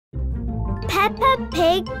Peppa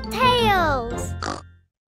Pig tales.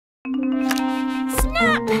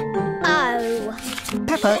 Snap! Oh.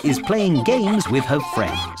 Peppa is playing games with her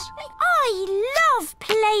friends. I love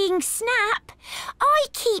playing Snap. I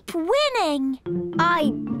keep winning.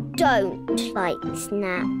 I don't like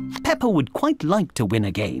Snap. Peppa would quite like to win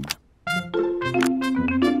a game.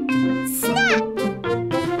 Snap!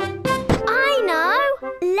 I know.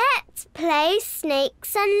 Let's play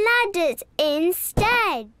snakes and ladders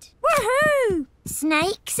instead. Woohoo!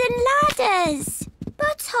 Snakes and ladders.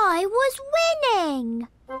 But I was winning.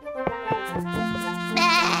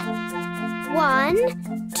 1,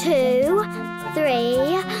 2,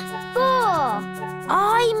 3, 4.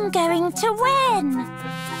 I'm going to win.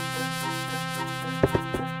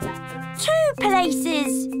 2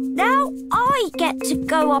 places. Now I get to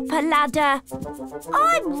go up a ladder.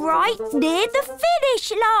 I'm right near the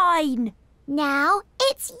finish line. Now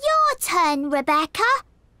it's your turn, Rebecca.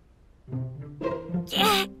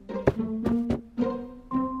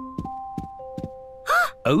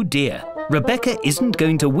 Oh dear, Rebecca isn't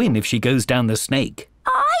going to win if she goes down the snake.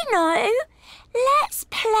 I know. Let's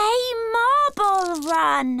play Marble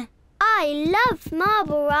Run. I love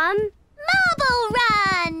Marble Run. Marble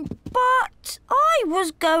Run! But I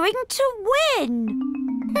was going to win.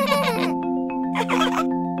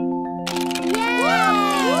 Yay!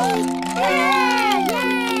 Yay!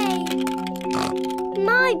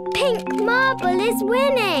 My pink marble is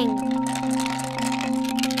winning.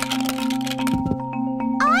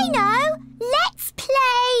 I know. Let's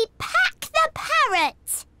play Pack the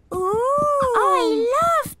Parrot. Ooh. I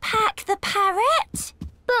love Pack the Parrot.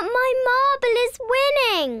 But my marble is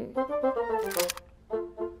winning.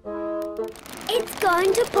 It's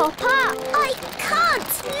going to pop up. I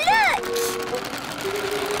can't look.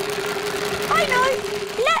 I know.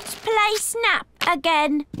 Let's play Snap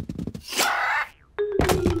again.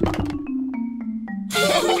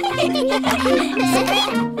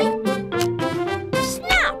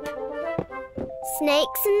 Snap!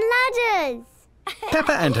 Snakes and ladders.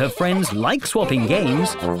 Peppa and her friends like swapping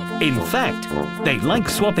games. In fact, they like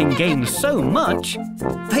swapping games so much,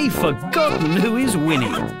 they've forgotten who is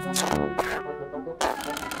winning.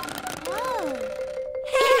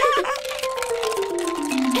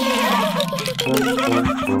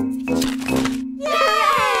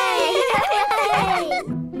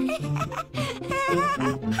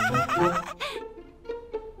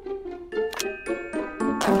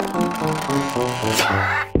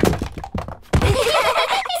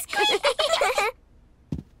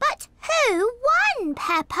 But who won,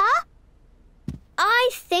 Peppa? I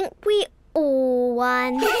think we all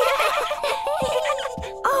won.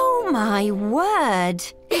 Oh, my word.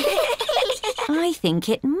 I think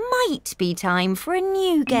it might be time for a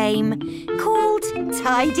new game called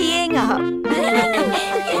Tidying Up.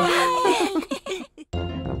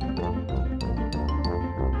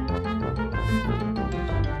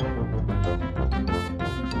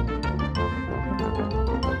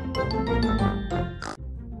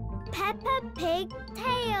 Peppa Pig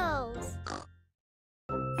tales.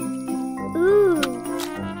 Ooh.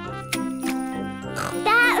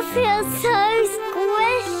 That feels so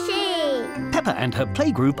squishy. Peppa and her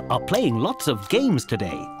playgroup are playing lots of games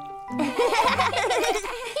today.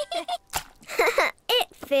 It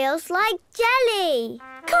feels like jelly.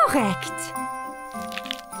 Correct.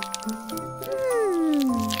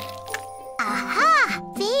 Aha!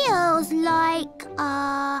 Feels like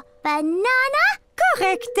a banana.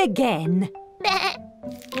 Correct again.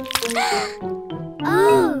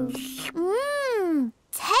 Oh!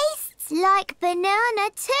 Tastes like banana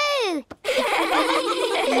too.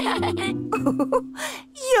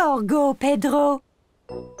 Your go, Pedro.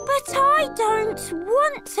 But I don't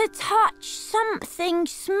want to touch something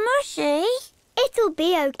smushy. It'll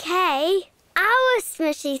be okay. Our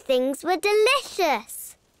smushy things were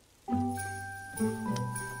delicious.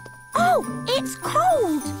 Oh, it's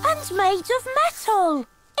cold and made of metal.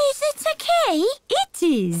 Is it a key? It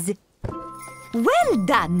is. Well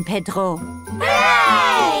done, Pedro.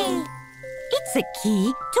 Hooray! It's a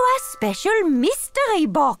key to a special mystery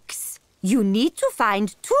box. You need to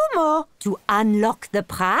find 2 more to unlock the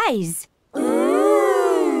prize.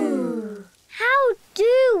 Ooh! How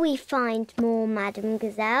do we find more, Madame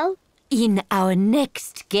Gazelle? In our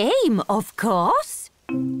next game, of course.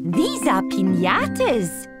 These are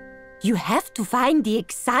piñatas. You have to find the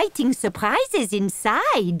exciting surprises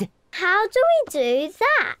inside. How do we do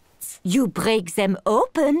that? You break them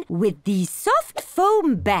open with these soft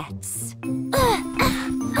foam bats.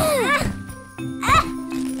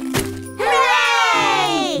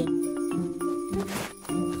 Hooray!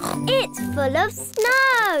 It's full of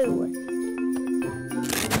snow.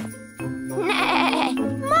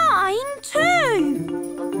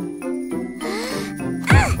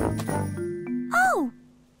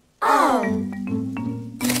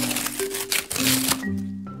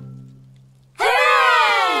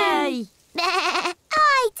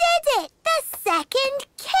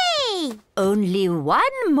 Only one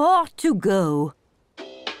more to go.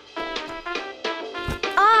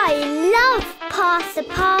 I love Pass the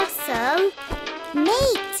Parcel. Me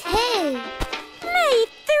too. Me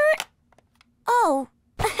too. Oh.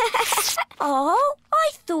 Oh, I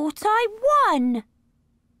thought I won.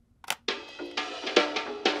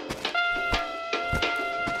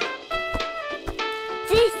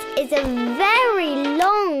 This is a very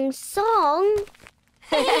long song.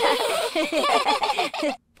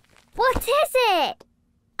 What is it?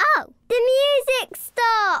 Oh, the music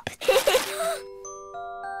stopped.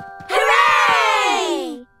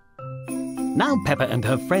 Hooray! Now Peppa and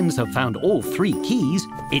her friends have found all 3 keys,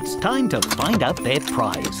 it's time to find out their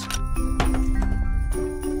prize.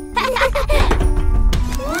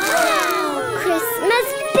 Wow! Christmas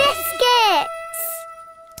biscuits!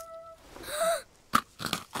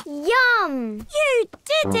 Yum! You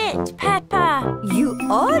did it, Peppa. You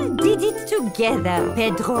all did it together,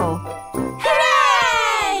 Pedro.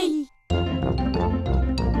 Hooray!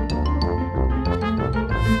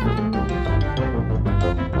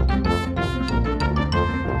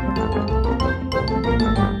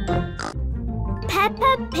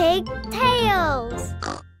 Peppa Pig tails.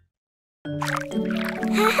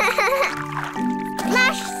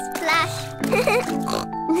 Splash, splash.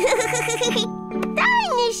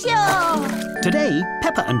 Dinosaur! Today,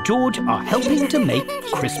 Peppa and George are helping to make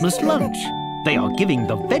Christmas lunch. They are giving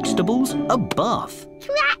the vegetables a bath.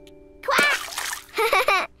 Quack,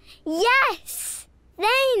 quack. Yes!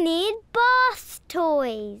 They need bath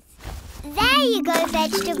toys. There you go,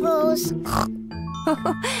 vegetables.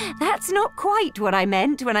 That's not quite what I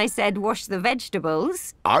meant when I said wash the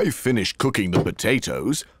vegetables. I finished cooking the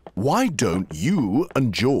potatoes. Why don't you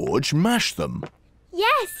and George mash them?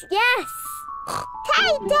 Yes, yes.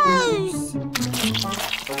 Potatoes!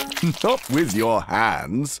 Not with your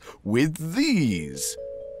hands, with these.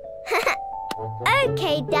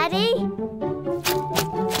 OK, Daddy.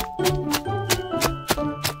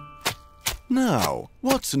 Now,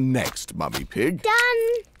 what's next, Mummy Pig?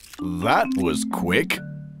 Done. That was quick.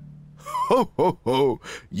 Ho, ho, ho!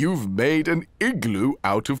 You've made an igloo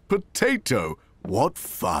out of potato. What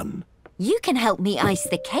fun! You can help me ice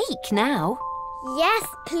the cake now. Yes,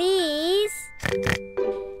 please.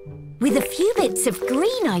 With a few bits of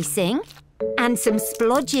green icing and some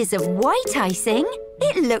splodges of white icing,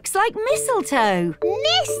 it looks like mistletoe.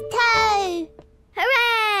 Mistletoe!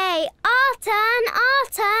 Hooray! Our turn, our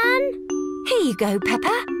turn. Here you go,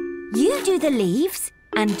 Peppa. You do the leaves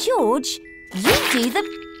and George, you do the...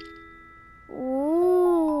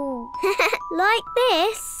 Ooh. Like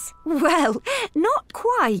this? Well, not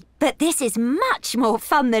quite, but this is much more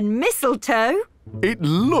fun than mistletoe. It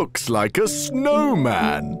looks like a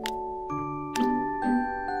snowman.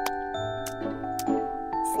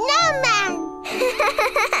 Snowman!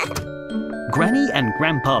 Granny and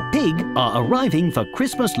Grandpa Pig are arriving for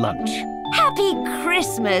Christmas lunch. Happy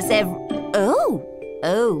Christmas,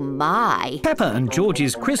 Oh my. Peppa and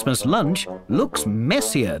George's Christmas lunch looks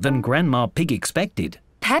messier than Grandma Pig expected.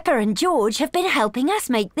 Peppa and George have been helping us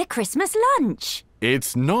make the Christmas lunch.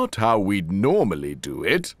 It's not how we'd normally do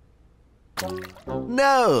it.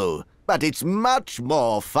 No, but it's much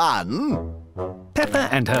more fun. Peppa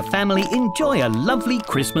and her family enjoy a lovely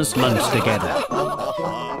Christmas lunch together.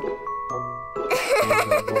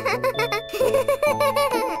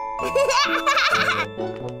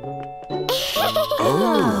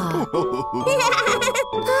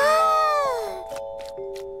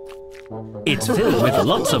 It's filled with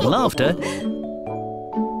lots of laughter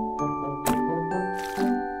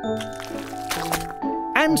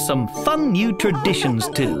and some fun new traditions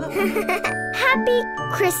too. Happy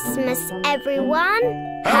Christmas, everyone.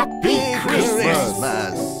 Happy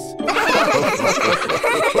Christmas!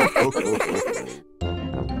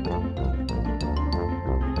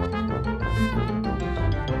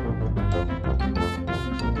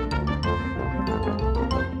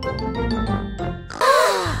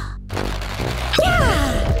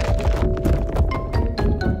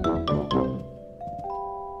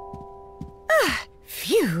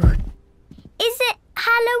 Phew. Is it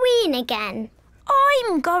Halloween again?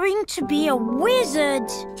 I'm going to be a wizard.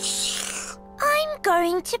 I'm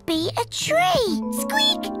going to be a tree.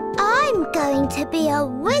 Squeak! I'm going to be a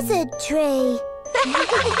wizard tree.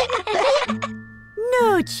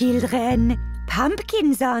 No, children.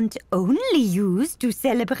 Pumpkins aren't only used to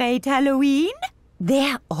celebrate Halloween.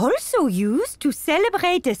 They're also used to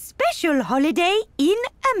celebrate a special holiday in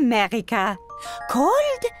America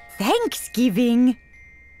called Thanksgiving.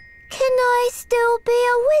 Can I still be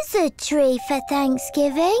a wizard tree for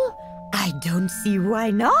Thanksgiving? I don't see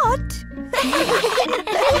why not.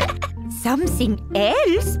 Something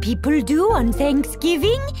else people do on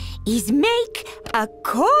Thanksgiving is make a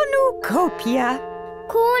cornucopia.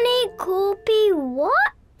 Cornucopia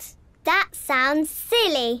what? That sounds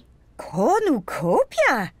silly.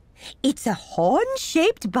 Cornucopia? It's a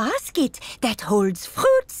horn-shaped basket that holds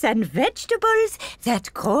fruits and vegetables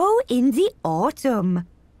that grow in the autumn.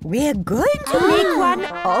 We're going to make one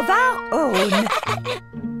of our own.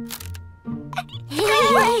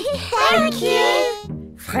 Thank you.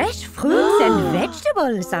 Fresh fruits and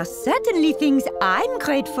vegetables are certainly things I'm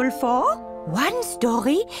grateful for. One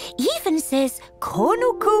story even says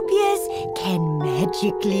cornucopias can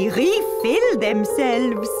magically refill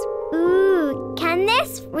themselves. Ooh, can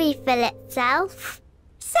this refill itself?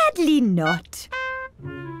 Sadly not.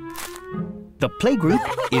 The playgroup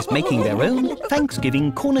is making their own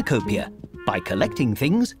Thanksgiving cornucopia by collecting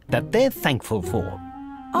things that they're thankful for.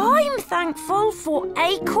 I'm thankful for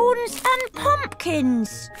acorns and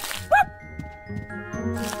pumpkins.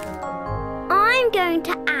 I'm going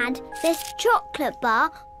to add this chocolate bar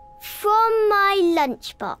from my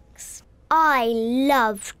lunchbox. I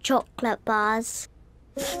love chocolate bars.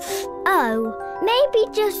 Oh, maybe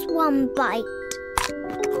just one bite.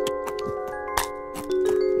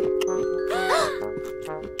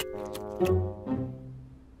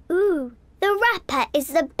 Ooh, the wrapper is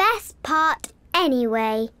the best part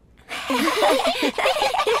anyway.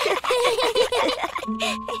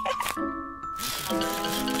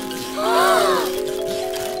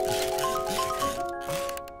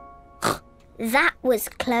 That was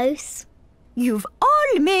close. You've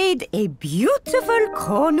all made a beautiful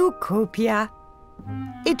cornucopia.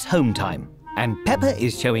 It's home time, and Peppa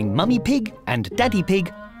is showing Mummy Pig and Daddy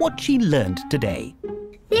Pig what she learned today.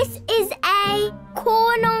 This is a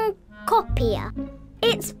cornucopia.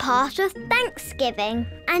 It's part of Thanksgiving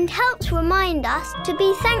and helps remind us to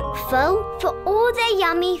be thankful for all the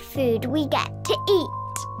yummy food we get to eat.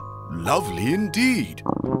 Lovely indeed.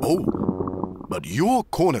 Oh, but your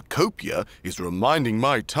cornucopia is reminding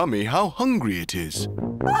my tummy how hungry it is.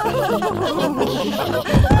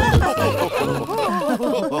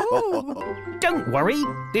 Don't worry,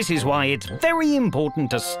 this is why it's very important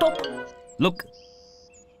to stop, look,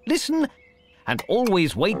 listen, and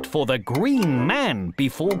always wait for the green man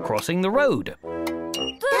before crossing the road.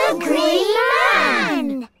 The Green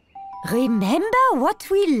Man! Remember what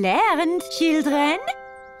we learned, children?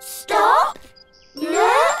 Stop,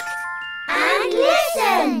 look, and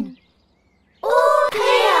listen. All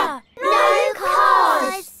clear, no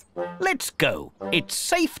cars. Let's go. It's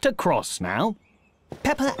safe to cross now.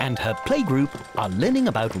 Peppa and her playgroup are learning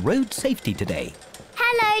about road safety today.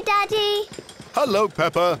 Hello, Daddy. Hello,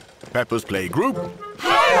 Peppa. Peppa's playgroup.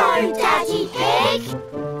 Hello, Daddy Pig.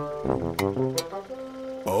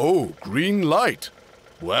 Oh, green light.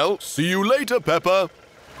 Well, see you later, Peppa.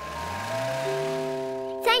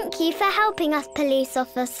 Thank you for helping us, Police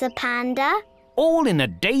Officer Panda. All in a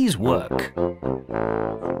day's work.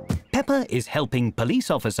 Peppa is helping Police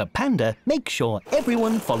Officer Panda make sure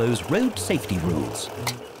everyone follows road safety rules.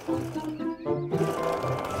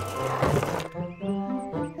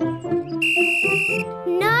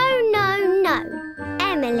 No.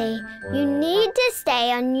 Emily, you need to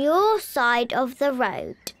stay on your side of the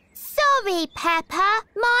road. Sorry, Peppa.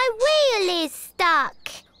 My wheel is stuck.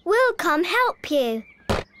 We'll come help you.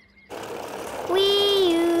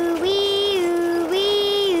 Wee-oo, wee-oo,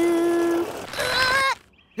 wee-oo.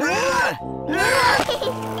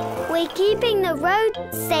 We're keeping the road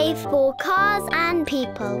safe for cars and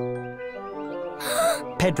people.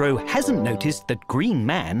 Pedro hasn't noticed that Green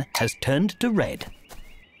Man has turned to red.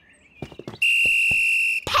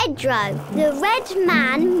 Pedro, the red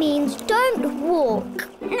man means don't walk.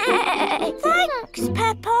 Thanks,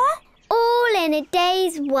 Peppa. All in a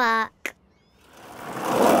day's work.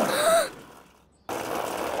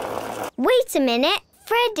 Wait a minute.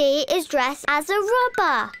 Freddy is dressed as a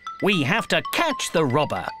robber. We have to catch the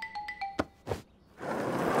robber.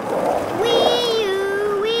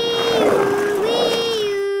 Wee-oo, wee-oo,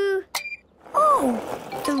 wee-oo. Oh,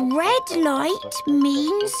 the red light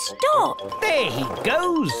means stop. There he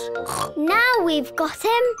goes. Now we've got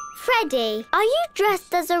him. Freddy, are you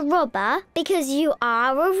dressed as a robber because you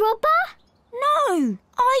are a robber? No,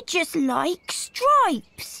 I just like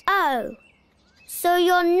stripes. Oh, so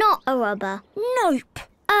you're not a robber? Nope.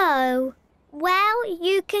 Oh, well,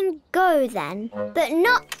 you can go then, but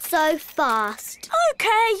not so fast.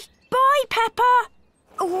 Okay, bye, Peppa.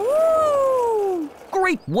 Ooh!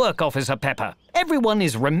 Great work, Officer Peppa. Everyone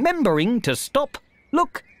is remembering to stop,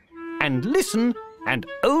 look, and listen, and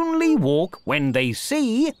only walk when they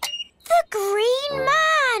see... The Green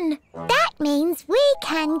done! That means we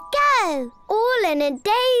can go. All in a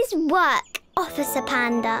day's work, Officer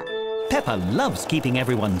Panda. Peppa loves keeping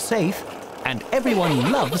everyone safe, and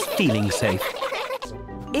everyone loves feeling safe.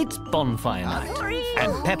 It's bonfire night,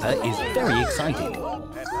 and Peppa is very excited.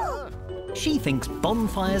 She thinks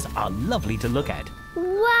bonfires are lovely to look at.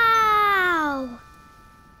 Wow!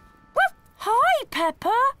 Hi,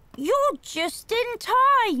 Peppa. You're just in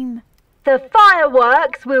time. The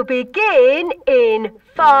fireworks will begin in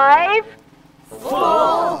 5,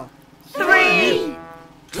 4, 3,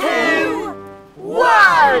 2,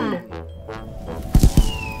 1.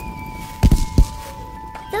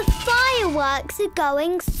 The fireworks are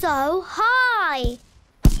going so high.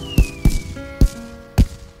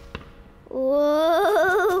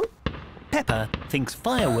 Whoa! Peppa thinks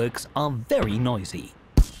fireworks are very noisy.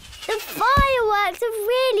 The fireworks are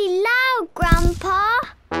really loud, Grandpa.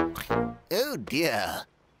 Oh dear.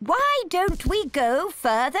 Why don't we go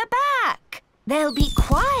further back? They'll be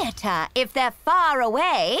quieter if they're far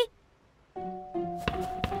away. We're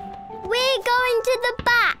going to the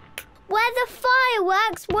back, where the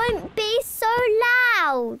fireworks won't be so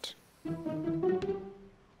loud. Good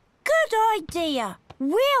idea.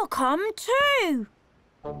 We'll come too.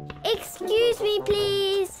 Excuse me,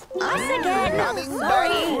 please. Us again. Coming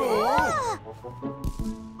back through.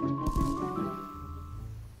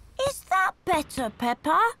 Is that better,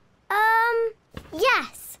 Peppa?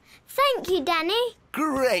 Yes. Thank you, Danny.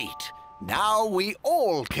 Great. Now we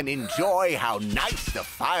all can enjoy how nice the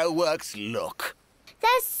fireworks look.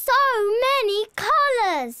 There's so many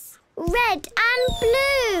colours. Red and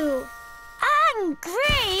blue. And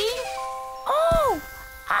green. Oh,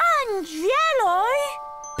 and yellow.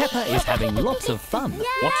 Peppa is having lots of fun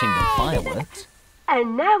watching the fireworks.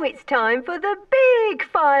 And now it's time for the big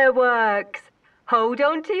fireworks. Hold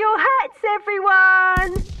on to your hats,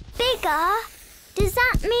 everyone. Bigger? Does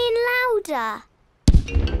that mean louder?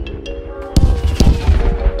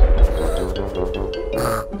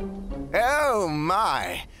 Oh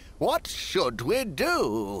my. What should we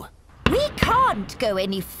do? We can't go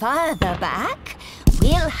any further back.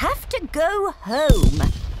 We'll have to go home.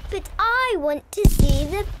 But I want to see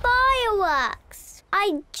the fireworks.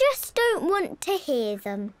 I just don't want to hear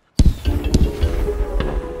them.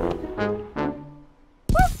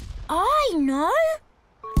 I know.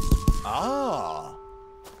 Ah.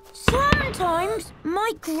 Sometimes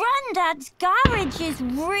my granddad's garage is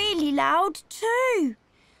really loud too.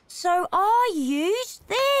 So I use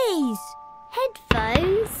these.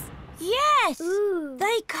 Headphones? Yes. Ooh.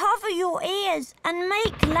 They cover your ears and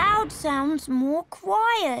make loud sounds more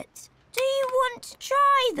quiet. Do you want to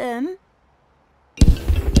try them?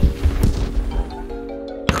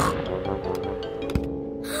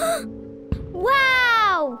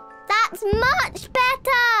 Wow! That's much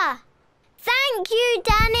better! Thank you,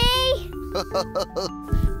 Danny!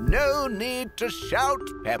 No need to shout,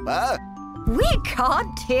 Peppa. We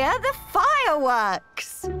can't hear the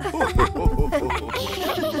fireworks.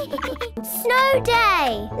 Snow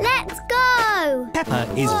day! Let's go! Peppa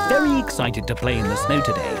is very excited to play in the snow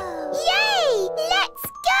today. Yay! Let's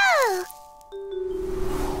go!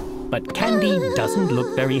 But Candy doesn't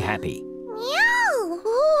look very happy. Meow!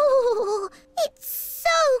 Ooh, it's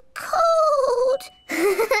so cold!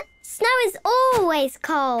 Snow is always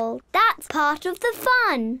cold. That's part of the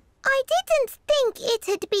fun. I didn't think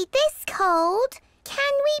it'd be this cold.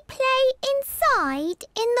 Can we play inside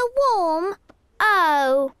in the warm?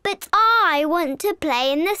 Oh, but I want to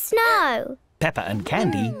play in the snow. Peppa and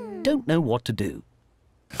Candy don't know what to do.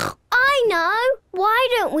 I know. Why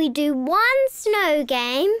don't we do one snow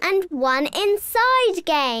game and one inside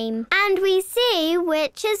game? And we see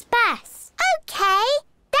which is best. OK.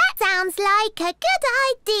 That sounds like a good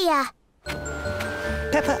idea.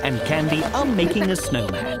 Peppa and Candy are making a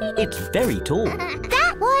snowman. It's very tall.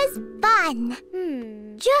 That was fun.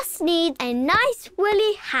 Just need a nice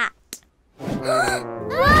woolly hat. Whoa!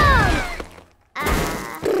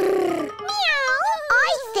 Meow!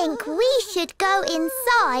 I think we should go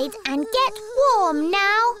inside and get warm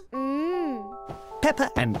now. Peppa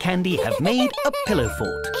and Candy have made a pillow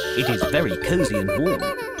fort. It is very cozy and warm.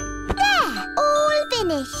 There, all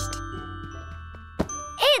finished.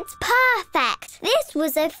 It's perfect. This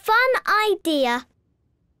was a fun idea.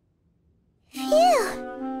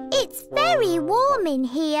 Phew, it's very warm in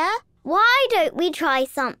here. Why don't we try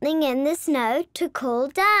something in the snow to cool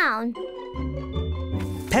down?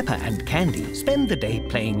 Peppa and Candy spend the day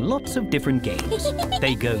playing lots of different games.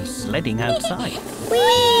 They go sledding outside. Whee!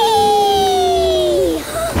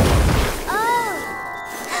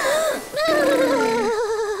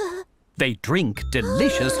 They drink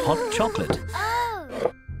delicious hot chocolate.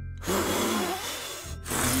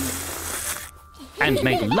 and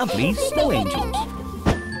make lovely snow angels.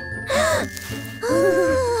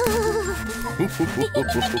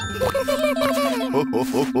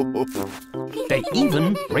 They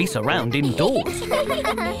even race around indoors.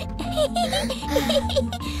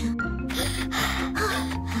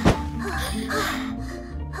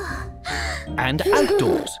 And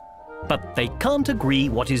outdoors. But they can't agree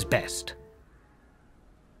what is best.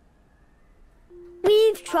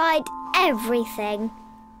 We've tried everything.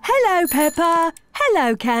 Hello, Peppa.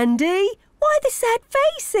 Hello, Candy. Why the sad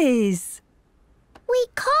faces? We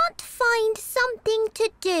can't find something to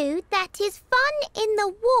do that is fun in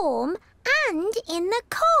the warm and in the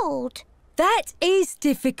cold. That is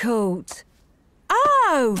difficult.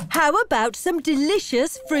 Oh, how about some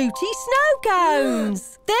delicious fruity snow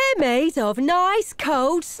cones? They're made of nice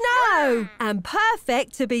cold snow and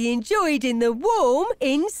perfect to be enjoyed in the warm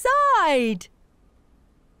inside.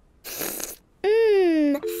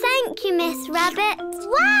 Thank you, Miss Rabbit.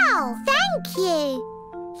 Wow, thank you.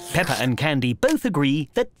 Peppa and Candy both agree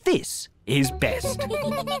that this is best.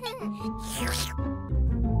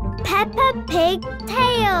 Peppa Pig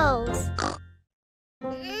Tales.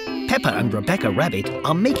 Peppa and Rebecca Rabbit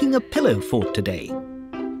are making a pillow fort today.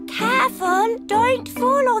 Careful, don't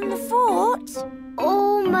fall on the fort.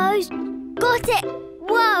 Almost got it.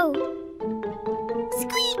 Whoa.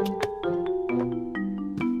 Squeak!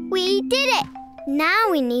 We did it. Now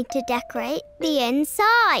we need to decorate the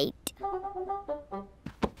inside.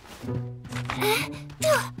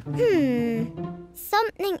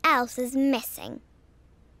 Something else is missing.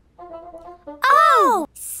 Oh,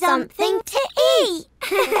 something to eat.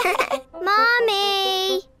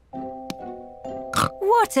 Mommy!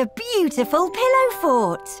 What a beautiful pillow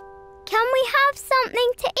fort. Can we have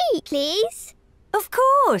something to eat, please? Of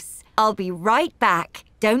course. I'll be right back.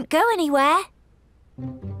 Don't go anywhere.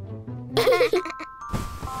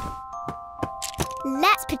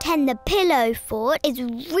 Let's pretend the pillow fort is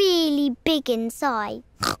really big inside.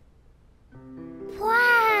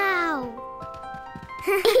 Wow!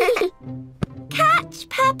 Catch,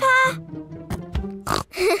 Peppa!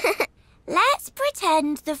 Let's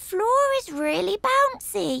pretend the floor is really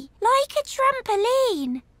bouncy, like a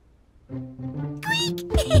trampoline. Squeak!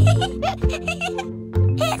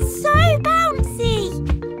 It's so bouncy!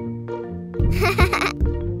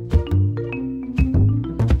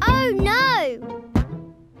 Oh no!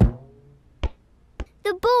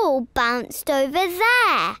 The ball bounced over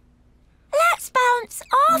there. Let's bounce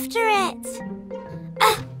after it.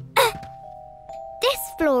 This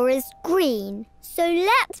floor is green, so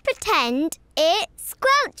let's pretend it's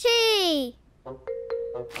squelchy.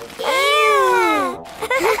 Ew!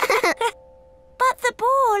 But the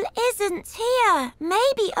ball isn't here.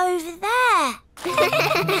 Maybe over there.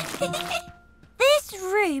 This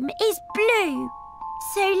room is blue,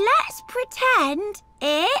 so let's pretend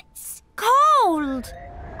it's cold.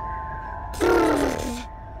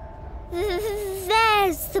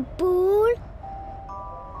 There's the ball.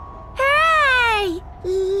 Hooray!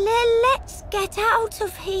 Let's get out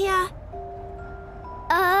of here.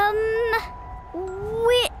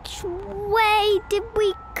 Which way did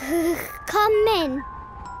we come in?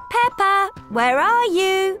 Peppa, where are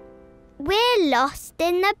you? We're lost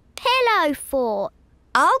in the pillow fort.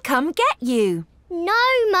 I'll come get you. No,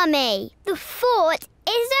 Mummy. The fort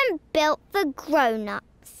isn't built for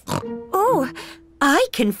grown-ups. Oh, I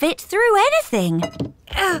can fit through anything.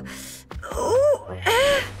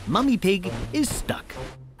 Mummy Pig is stuck.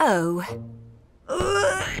 Oh.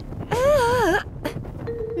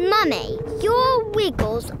 Mummy, your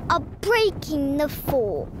wiggles are breaking the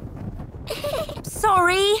fort.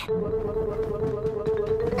 Sorry.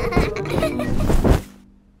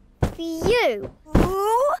 Phew.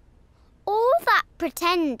 All that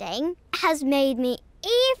pretending has made me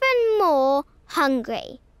even more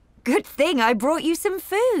hungry. Good thing I brought you some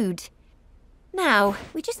food. Now,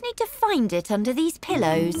 we just need to find it under these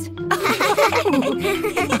pillows.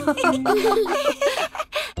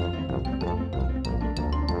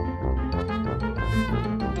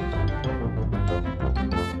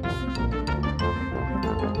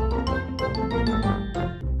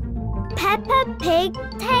 Peppa Pig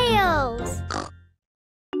Tales.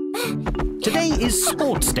 Today is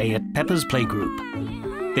sports day at Peppa's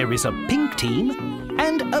playgroup. There is a pink team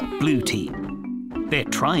and a blue team. They're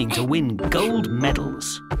trying to win gold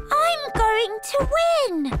medals. I'm going to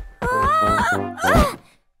win!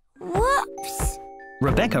 Whoops!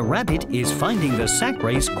 Rebecca Rabbit is finding the sack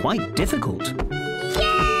race quite difficult. Yay!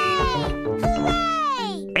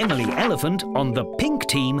 Hooray! Emily Elephant on the pink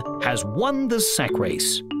team has won the sack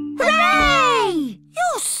race. Hooray!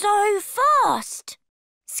 You're so fast!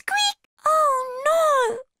 Squeak! Oh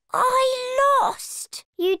no! I lost!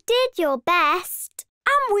 You did your best.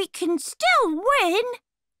 And we can still win.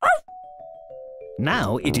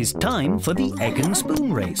 Now it is time for the egg and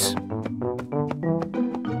spoon race.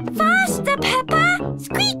 Faster, Peppa!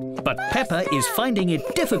 Squeak! But Peppa is finding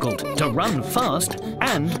it difficult to run fast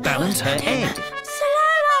and balance her egg.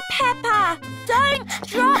 Slower, Peppa! Don't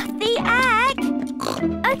drop the egg!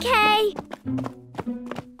 Okay.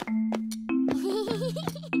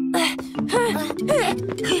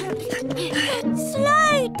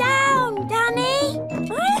 Slow down, Danny.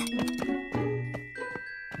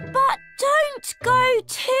 But don't go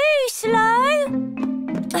too slow.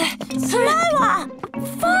 Slower!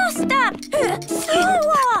 Faster!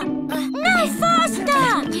 Slower! No, faster!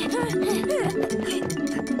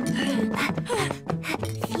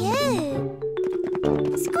 Phew.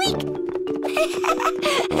 Squeak.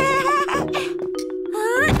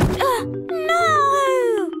 No!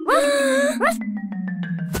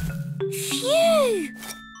 Phew!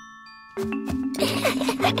 We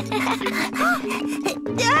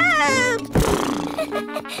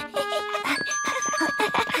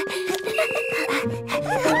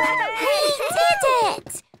did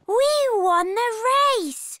it! We won the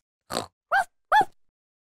race!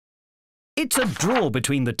 It's a draw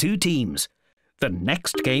between the two teams. The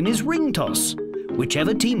next game is ring toss.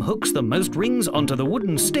 Whichever team hooks the most rings onto the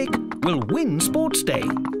wooden stick will win Sports Day.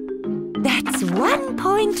 That's 1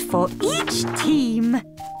 point for each team.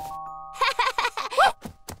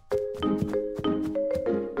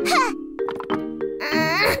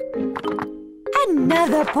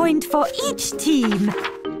 Another point for each team.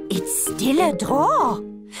 It's still a draw.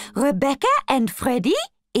 Rebecca and Freddie,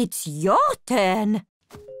 it's your turn.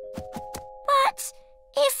 But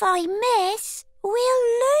if I miss,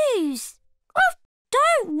 we'll lose.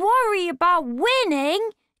 Don't worry about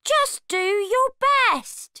winning. Just do your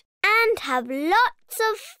best. And have lots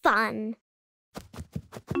of fun.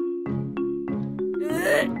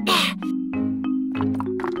 Yay!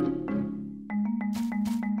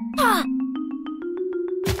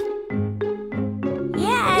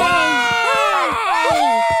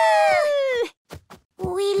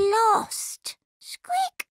 We lost.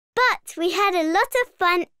 Squeak. But we had a lot of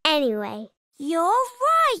fun anyway. You're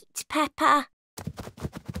right, Peppa.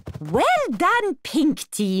 Well done, Pink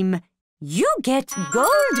Team. You get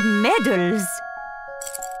gold medals.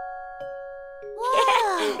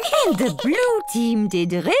 And the Blue Team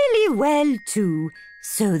did really well too.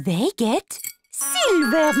 So they get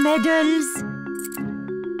silver medals.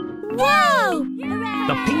 Whoa!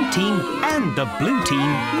 The pink team and the blue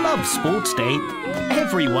team love Sports Day.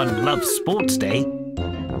 Everyone loves Sports Day.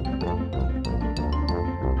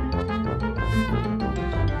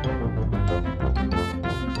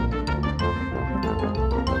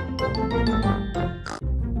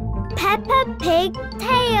 Peppa Pig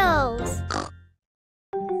Tales.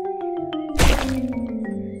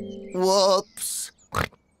 Whoops.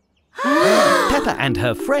 Peppa and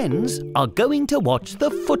her friends are going to watch the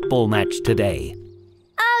football match today.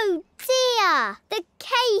 Oh dear, the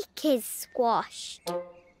cake is squashed.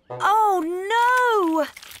 Oh no!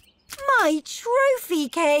 My trophy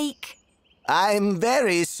cake. I'm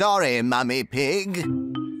very sorry, Mummy Pig.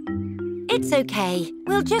 It's okay.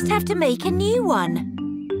 We'll just have to make a new one.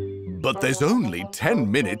 But there's only 10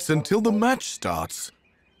 minutes until the match starts.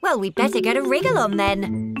 Well, we'd better get a wriggle on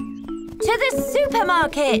then. To the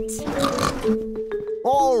supermarket!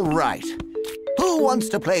 All right. Who wants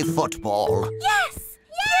to play football? Yes!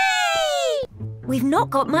 Yay! We've not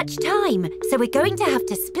got much time, so we're going to have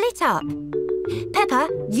to split up. Peppa,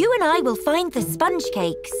 you and I will find the sponge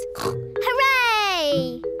cakes.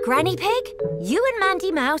 Hooray! Granny Pig, you and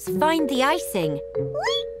Mandy Mouse find the icing.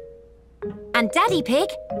 And Daddy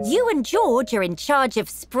Pig, you and George are in charge of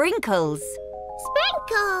sprinkles.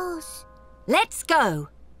 Sprinkles! Let's go.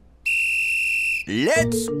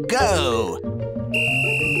 Let's go.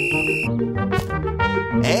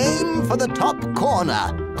 Aim for the top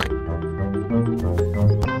corner.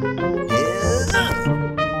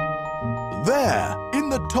 There, in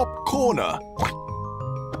the top corner.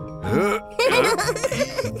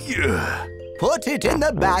 Put it in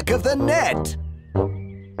the back of the net.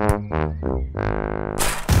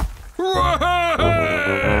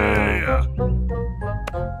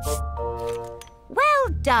 Well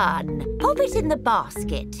done. Pop it in the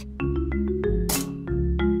basket.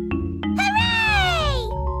 Hooray!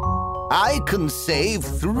 I can save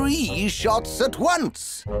 3 shots at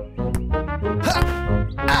once. Ha!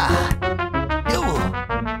 Ah!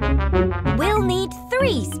 Ew. We'll need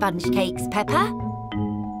 3 sponge cakes, Peppa.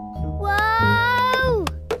 Whoa!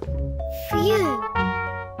 Phew!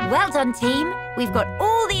 Well done, team. We've got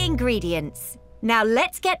all the ingredients. Now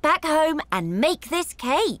let's get back home and make this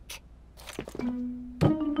cake.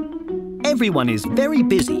 Everyone is very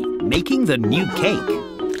busy making the new cake.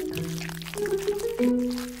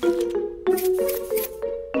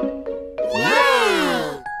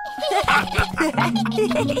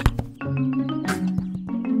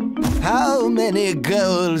 How many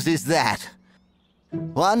goals is that?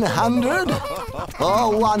 100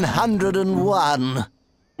 or 101?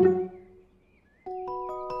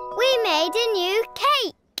 We made a new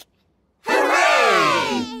cake!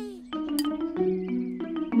 Hooray!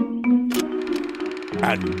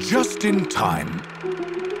 And just in time.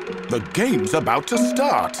 The game's about to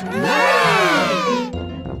start.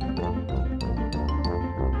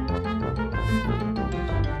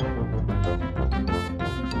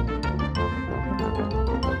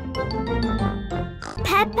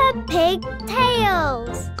 Peppa Pig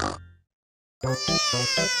Tales.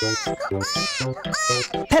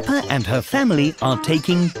 Peppa and her family are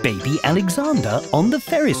taking baby Alexander on the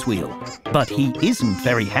Ferris wheel, but he isn't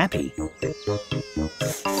very happy.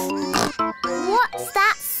 What's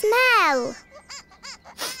that smell?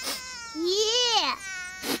 Yeah!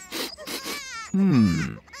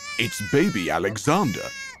 It's baby Alexander.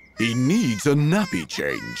 He needs a nappy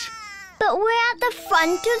change. But we're at the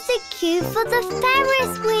front of the queue for the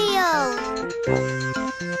Ferris wheel.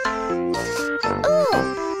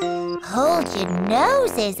 Ooh! Hold your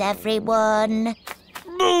noses, everyone.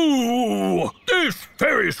 Moo! This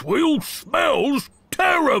Ferris wheel smells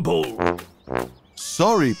terrible.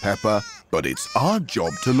 Sorry, Peppa, but it's our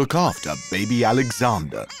job to look after baby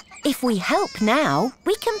Alexander. If we help now,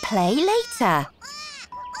 we can play later.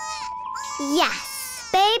 Yes,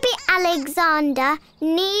 baby Alexander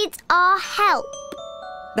needs our help.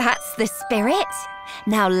 That's the spirit.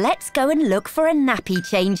 Now let's go and look for a nappy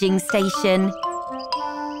changing station.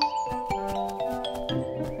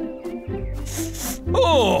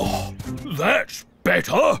 Oh, that's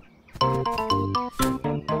better.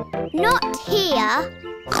 Not here.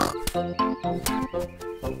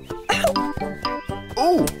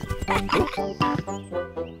 Oh!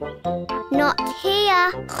 Not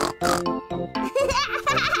here.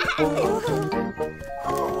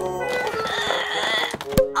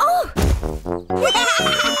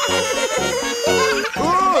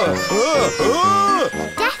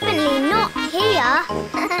 Definitely not here.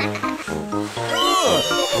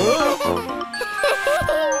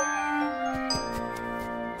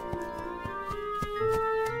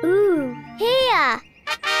 Ooh, here.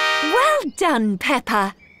 Well done,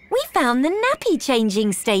 Peppa. We found the nappy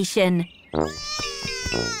changing station.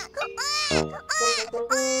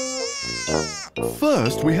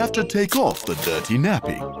 First, we have to take off the dirty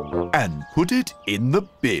nappy and put it in the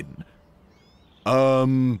bin.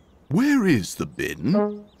 Where is the bin?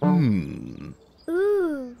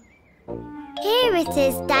 Ooh. Here it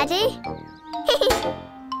is, Daddy.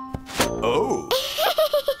 Oh.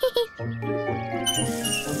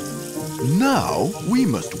 Now we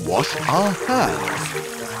must wash our hands.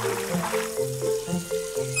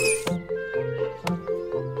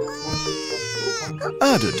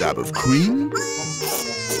 Add a dab of cream.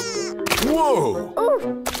 Whoa!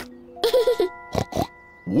 Ooh.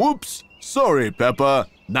 Whoops! Sorry, Peppa.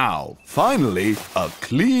 Now, finally, a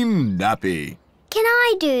clean nappy. Can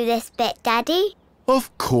I do this bit, Daddy?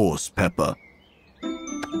 Of course, Peppa.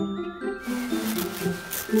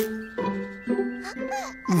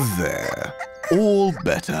 There. All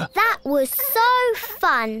better. That was so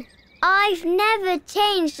fun. I've never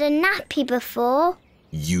changed a nappy before.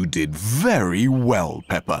 You did very well,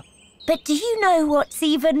 Peppa. But do you know what's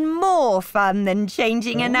even more fun than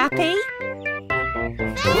changing a nappy?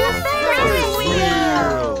 The Ferris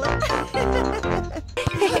wheel!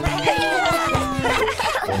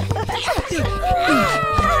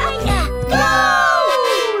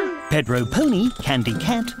 Pedro Pony, Candy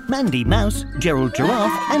Cat, Mandy Mouse, Gerald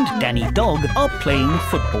Giraffe and Danny Dog are playing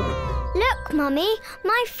football. Look, Mummy,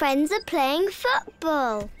 my friends are playing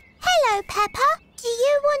football. Hello, Peppa. Do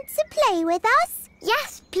you want to play with us?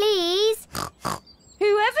 Yes, please.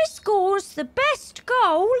 Whoever scores the best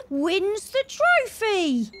goal wins the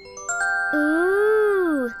trophy.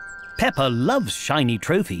 Ooh. Peppa loves shiny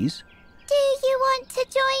trophies. Do you want to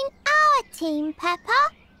join our team,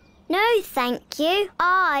 Peppa? No, thank you.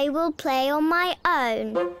 I will play on my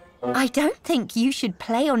own. I don't think you should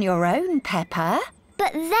play on your own, Peppa.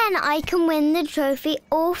 But then I can win the trophy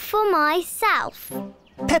all for myself.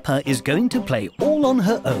 Peppa is going to play all on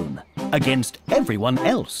her own, against everyone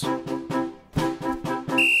else.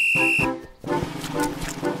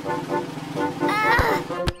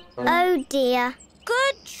 Oh dear.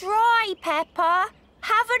 Good try, Peppa.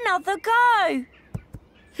 Have another go.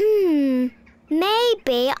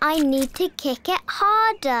 Maybe I need to kick it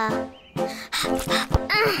harder.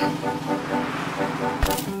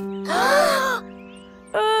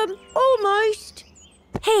 Almost.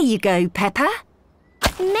 Here you go, Peppa.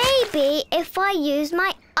 Maybe if I use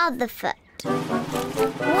my other foot.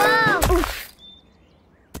 Whoa! Oof.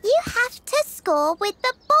 You have to score with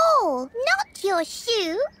the ball, not your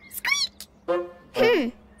shoe.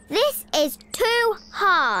 Squeak! This is too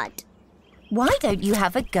hard. Why don't you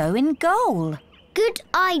have a go in goal? Good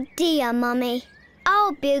idea, Mummy.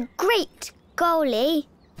 I'll be a great goalie.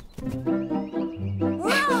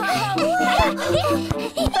 Whoa!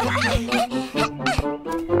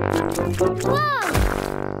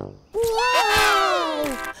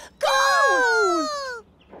 Whoa! Goal!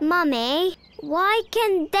 Mummy, why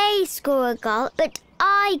can they score a goal but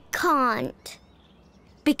I can't?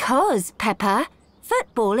 Because, Peppa,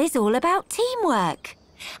 football is all about teamwork.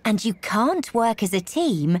 And you can't work as a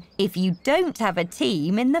team if you don't have a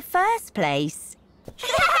team in the first place.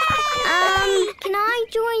 Can I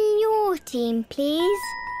join your team, please?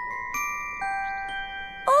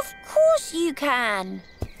 Of course you can.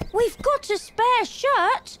 We've got a spare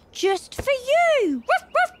shirt just for you.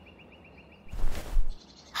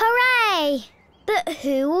 Hooray! But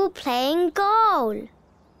who will play in goal?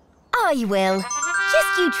 I will.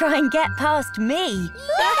 Just you try and get past me.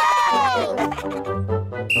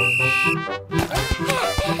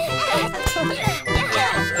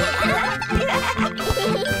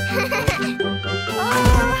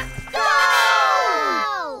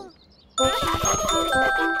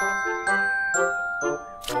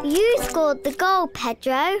 You scored the goal,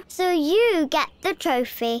 Pedro, so you get the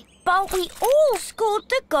trophy. But we all scored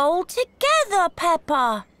the goal together,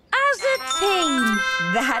 Peppa. As a team.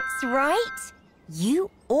 That's right. You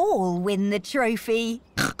all win the trophy.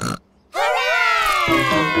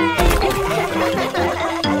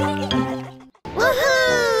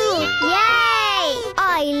 Woohoo! Yay!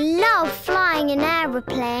 I love flying in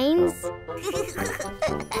aeroplanes.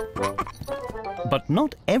 But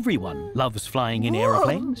not everyone loves flying in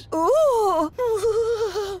aeroplanes. Ooh.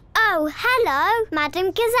 Oh, hello,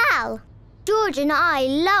 Madam Gazelle. George and I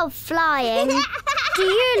love flying. Do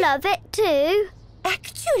you love it too?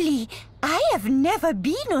 Actually, I have never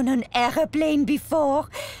been on an aeroplane before,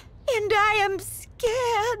 and I am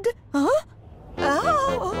scared. Huh?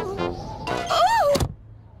 Oh!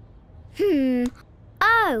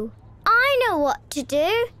 Oh, I know what to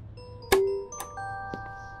do.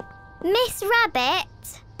 Miss Rabbit,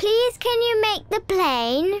 please can you make the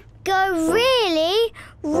plane go really,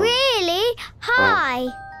 really high?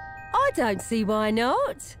 I don't see why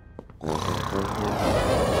not.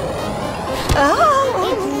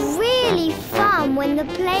 It's really fun when the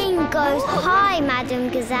plane goes high, Madam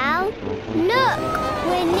Gazelle. Look,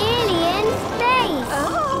 we're nearly in space.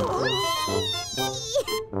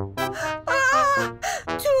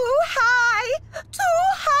 Too high! Too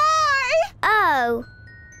high! Oh.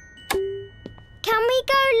 Can we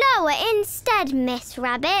go lower instead, Miss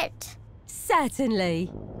Rabbit?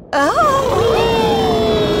 Certainly.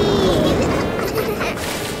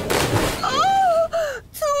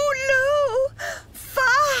 Too low!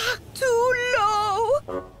 Far too low!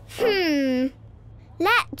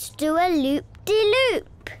 Let's do a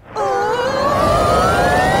loop-de-loop.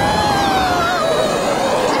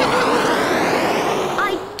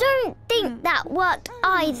 I don't think that worked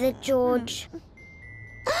either, George.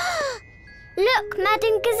 Look,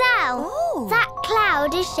 Madam Gazelle. That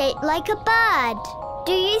cloud is shaped like a bird.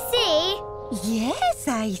 Do you see? Yes,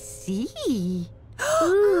 I see.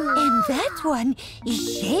 And that one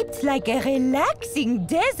is shaped like a relaxing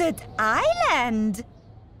desert island.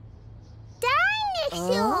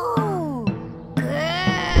 Dinosaur!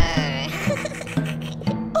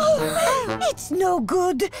 It's no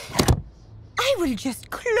good. I will just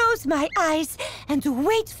close my eyes and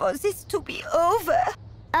wait for this to be over.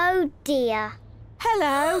 Oh, dear.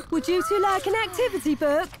 Hello, would you two like an activity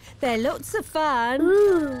book? They're lots of fun.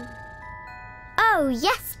 Ooh. Oh,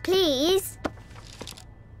 yes, please.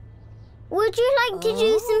 Would you like to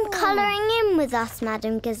do some colouring in with us,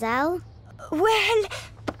 Madam Gazelle? Well,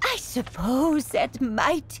 I suppose that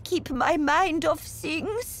might keep my mind off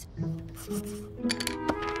things.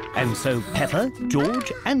 And so Peppa,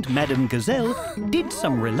 George and Madam Gazelle did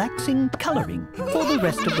some relaxing colouring for the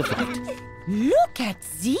rest of the flight. Look at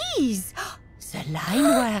these! The line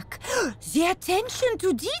work, the attention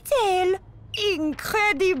to detail.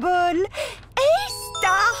 Incredible!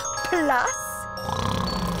 A-star plus!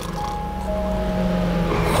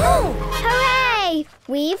 Hooray!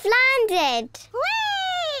 We've landed!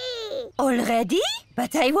 Whee! Already?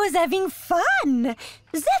 But I was having fun.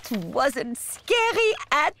 That wasn't scary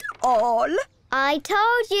at all. I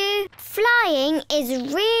told you, flying is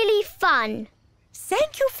really fun.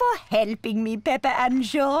 Thank you for helping me, Peppa and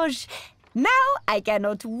George. Now I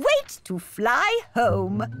cannot wait to fly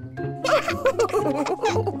home.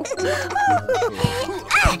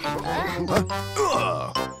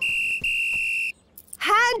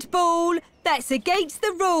 Handball! That's against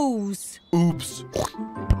the rules. Oops.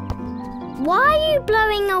 Why are you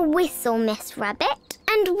blowing a whistle, Miss Rabbit?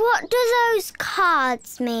 And what do those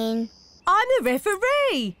cards mean? I'm the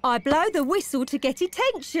referee. I blow the whistle to get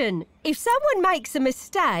attention. If someone makes a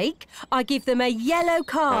mistake, I give them a yellow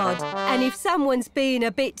card. And if someone's being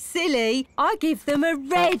a bit silly, I give them a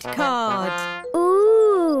red card.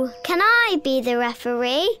 Ooh, can I be the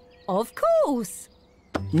referee? Of course.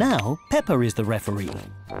 Now Peppa is the referee.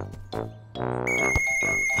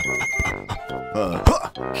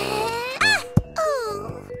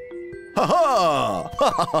 Ha-ha!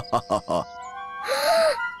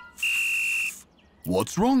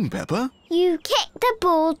 What's wrong, Peppa? You kicked the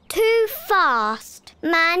ball too fast.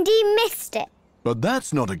 Mandy missed it. But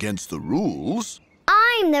that's not against the rules.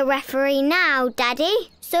 I'm the referee now,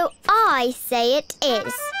 Daddy, so I say it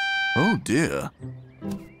is. Oh, dear.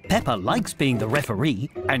 Peppa likes being the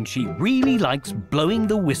referee and she really likes blowing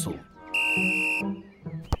the whistle.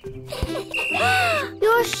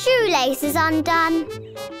 Your shoelace is undone.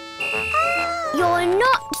 You're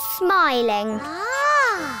not smiling.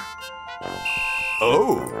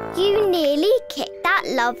 Oh. You nearly kicked that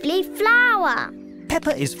lovely flower.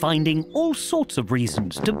 Peppa is finding all sorts of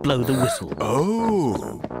reasons to blow the whistle.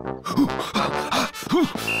 Oh.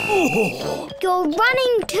 You're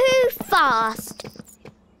running too fast.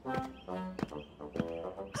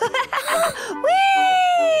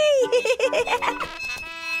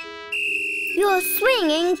 You're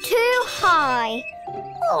swinging too high.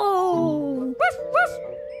 Oh.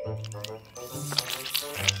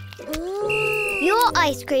 Your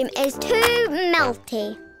ice cream is too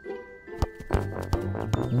melty.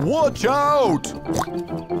 Watch out!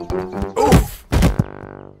 Oof!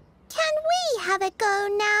 Can we have a go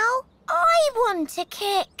now? I want to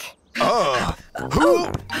kick.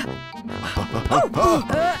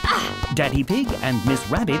 Daddy Pig and Miss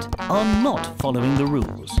Rabbit are not following the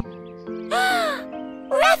rules.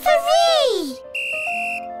 Referee!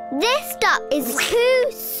 This duck is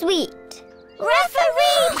too sweet.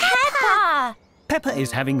 Referee Peppa! Peppa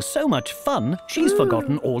is having so much fun, she's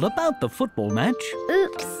forgotten all about the football match.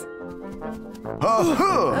 Oops.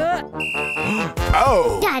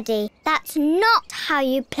 Ow! Daddy, that's not how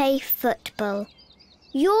you play football.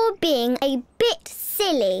 You're being a bit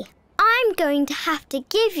silly. I'm going to have to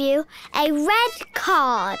give you a red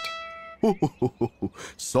card.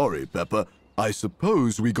 Sorry, Peppa. I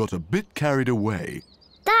suppose we got a bit carried away.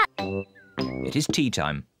 It is tea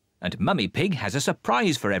time, and Mummy Pig has a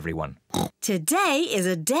surprise for everyone. Today is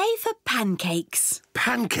a day for pancakes.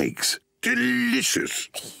 Pancakes? Delicious.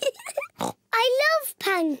 I love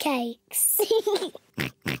pancakes.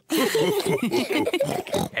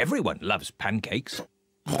 Everyone loves pancakes.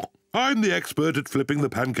 I'm the expert at flipping the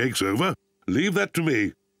pancakes over. Leave that to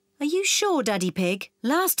me. Are you sure, Daddy Pig?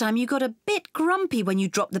 Last time you got a bit grumpy when you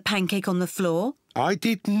dropped the pancake on the floor. I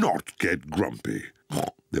did not get grumpy.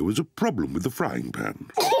 There was a problem with the frying pan.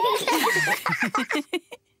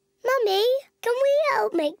 Mummy, can we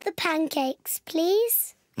help make the pancakes,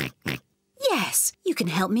 please? Yes, you can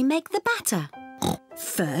help me make the batter.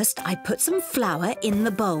 First, I put some flour in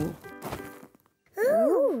the bowl.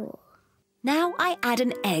 Ooh. Now I add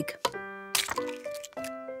an egg.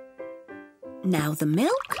 Now the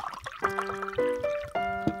milk.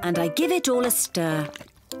 And I give it all a stir.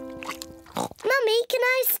 Mummy, can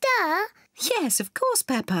I stir? Yes, of course,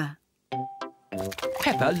 Peppa.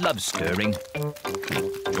 Peppa loves stirring.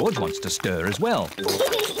 George wants to stir as well.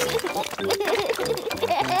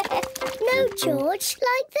 No, George,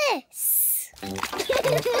 like this.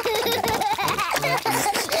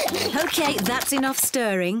 OK, that's enough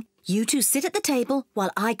stirring. You two sit at the table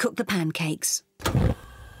while I cook the pancakes.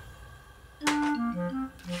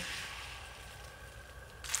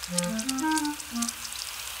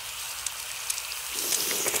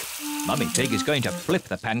 Mummy Pig is going to flip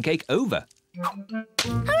the pancake over.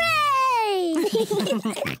 Hooray!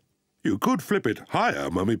 You could flip it higher,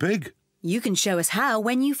 Mummy Pig. You can show us how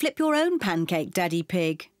when you flip your own pancake, Daddy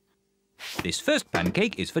Pig. This first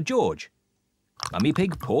pancake is for George. Mummy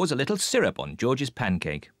Pig pours a little syrup on George's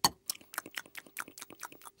pancake.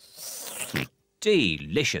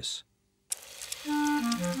 Delicious.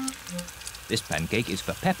 This pancake is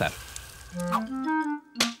for Peppa.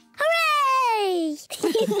 Hooray!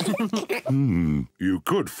 You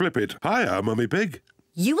could flip it higher, Mummy Pig.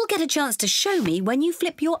 You will get a chance to show me when you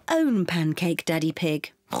flip your own pancake, Daddy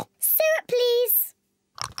Pig. Syrup, please.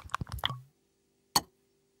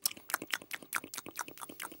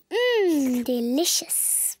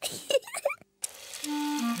 Delicious.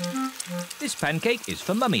 This pancake is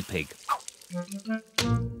for Mummy Pig.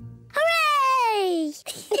 Hooray!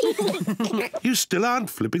 You still aren't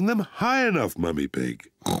flipping them high enough, Mummy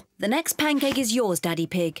Pig. The next pancake is yours, Daddy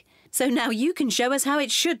Pig. So now you can show us how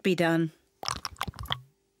it should be done.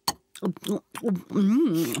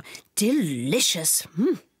 Delicious.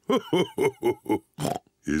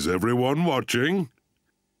 Is everyone watching?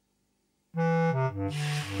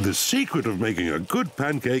 The secret of making a good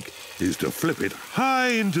pancake is to flip it high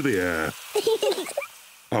into the air.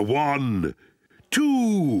 A 1,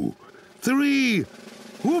 2, 3,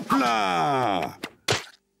 whoopla!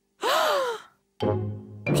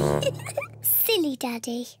 Silly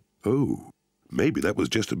Daddy. Oh, maybe that was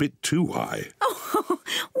just a bit too high. Oh,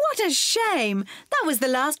 what a shame. That was the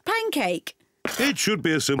last pancake. It should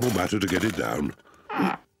be a simple matter to get it down.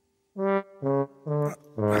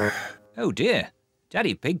 Oh dear,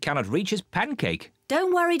 Daddy Pig cannot reach his pancake.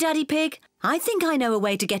 Don't worry, Daddy Pig. I think I know a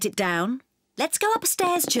way to get it down. Let's go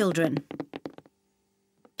upstairs, children.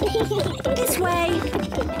 This way.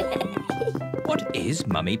 What is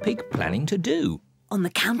Mummy Pig planning to do? On the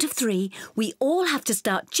count of 3, we all have to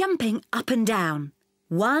start jumping up and down.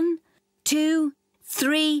 1, 2,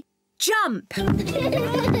 3, jump!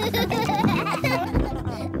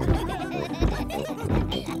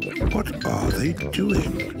 What are they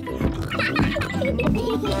doing?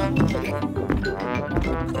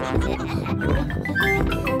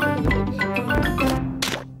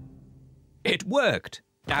 It worked.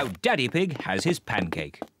 Now Daddy Pig has his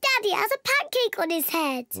pancake. Daddy has a pancake on his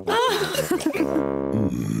head.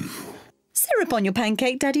 Syrup on your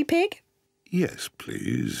pancake, Daddy Pig? Yes,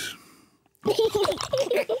 please.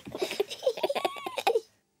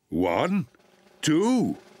 1,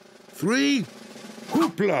 2, 3,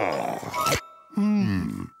 whoopla!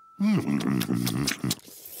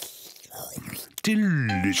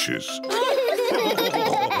 Delicious.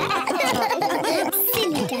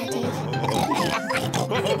 Silly Daddy.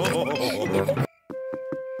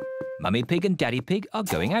 Mummy Pig and Daddy Pig are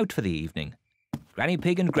going out for the evening. Granny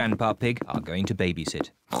Pig and Grandpa Pig are going to babysit.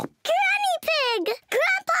 Granny Pig!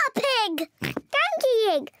 Grandpa Pig! Donkey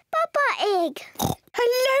Egg! Papa Egg!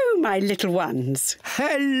 Hello, my little ones.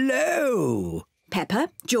 Hello. Peppa,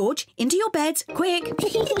 George, into your beds, quick.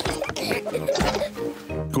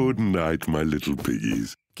 Good night, my little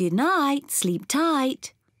piggies. Good night, sleep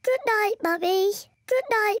tight. Good night, Mummy. Good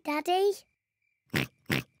night, Daddy.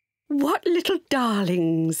 What little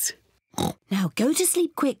darlings. Now go to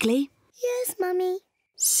sleep quickly. Yes, Mummy.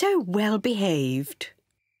 So well behaved.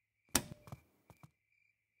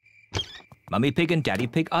 Mummy Pig and Daddy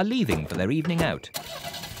Pig are leaving for their evening out.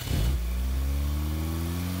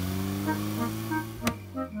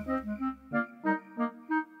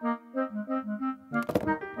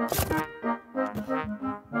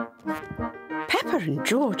 Peppa and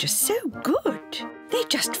George are so good. They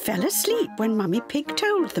just fell asleep when Mummy Pig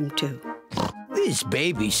told them to. This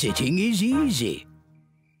babysitting is easy.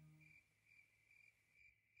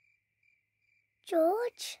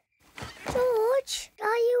 George? George,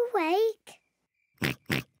 are you awake?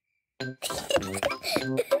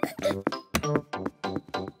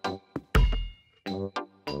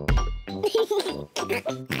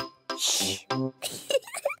 Shh.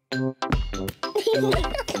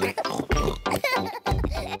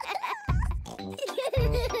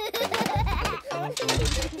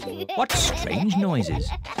 What strange noises.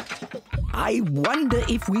 I wonder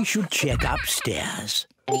if we should check upstairs.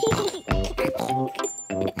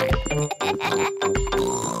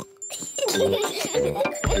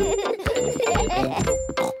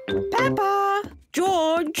 Peppa!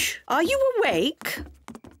 George, are you awake?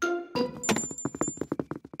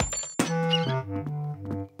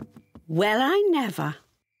 Well, I never.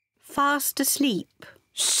 Fast asleep.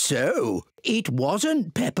 So, it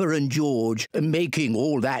wasn't Peppa and George making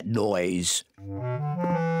all that noise.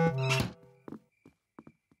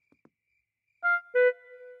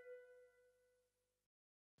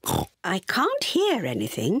 I can't hear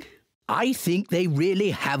anything. I think they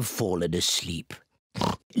really have fallen asleep.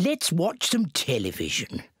 Let's watch some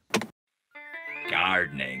television.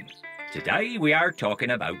 Gardening. Today we are talking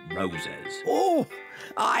about roses. Oh,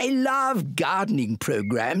 I love gardening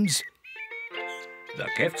programs. The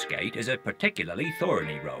Giftsgate is a particularly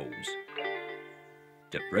thorny rose.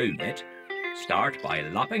 To prune it, start by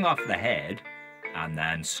lopping off the head and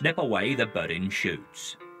then snip away the budding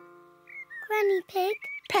shoots. Granny Pig?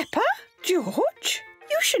 Peppa? George?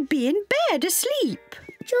 You should be in bed asleep.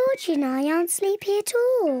 George and I aren't sleepy at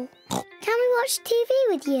all. Can we watch TV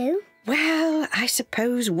with you? Well, I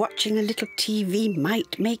suppose watching a little TV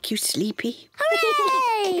might make you sleepy.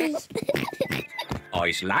 Hooray!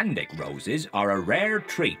 Icelandic roses are a rare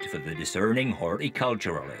treat for the discerning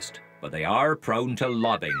horticulturalist, but they are prone to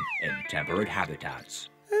lobbing in temperate habitats.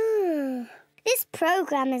 This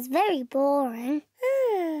programme is very boring.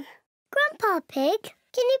 Grandpa Pig,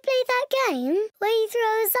 can you play that game where you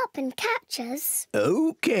throw us up and catch us?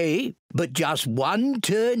 OK, but just one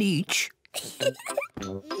turn each.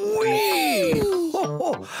 Whee!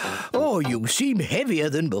 Oh, you seem heavier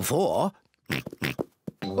than before.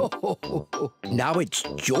 Now it's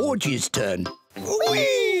George's turn.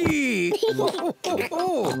 Whee!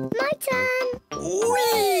 My turn.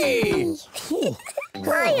 Whee!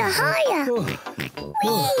 Higher, higher.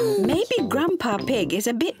 Maybe Grandpa Pig is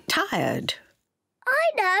a bit tired.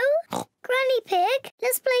 I know. Granny Pig,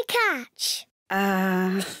 let's play catch.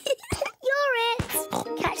 You're it.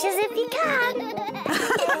 Catch us if you can.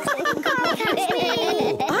 Can't catch me.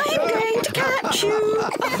 I'm going to catch you.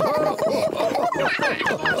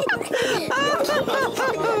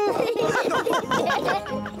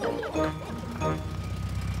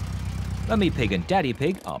 Mummy Pig and Daddy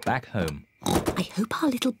Pig are back home. I hope our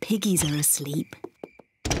little piggies are asleep.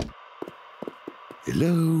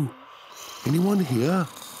 Hello? Anyone here?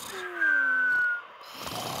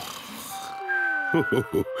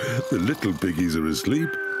 The little piggies are asleep,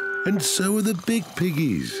 and so are the big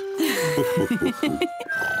piggies.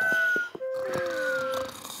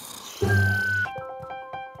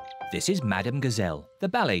 This is Madame Gazelle, the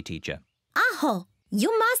ballet teacher. Aho,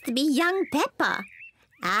 you must be young Peppa.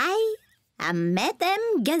 I am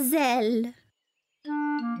Madame Gazelle.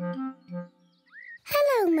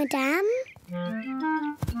 Hello, Madame.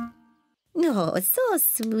 Oh, so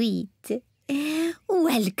sweet.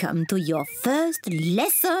 Welcome to your first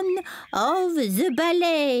lesson of the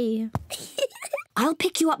ballet. I'll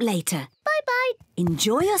pick you up later. Bye-bye.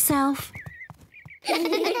 Enjoy yourself.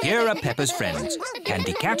 Here are Peppa's friends,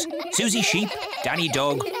 Candy Cat, Suzy Sheep, Danny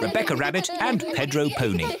Dog, Rebecca Rabbit and Pedro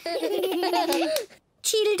Pony.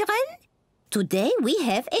 Children, today we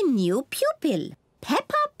have a new pupil,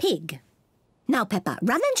 Peppa Pig. Now, Peppa,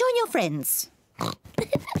 run and join your friends.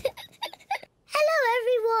 Hello,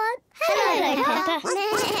 everyone. Hello, Peppa.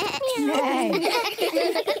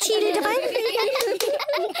 Children,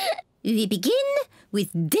 we begin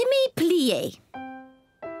with demi-plié.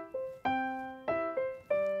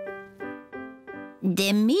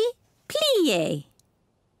 Demi-plié.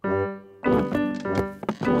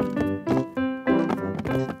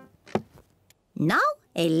 Now,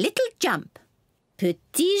 a little jump.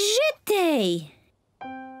 Petit jeté.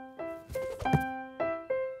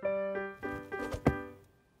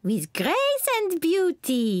 With grace and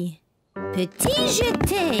beauty. Petit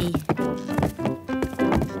jeté.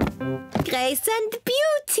 Grace and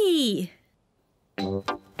beauty.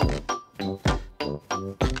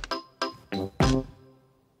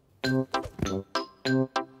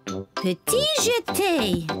 Petit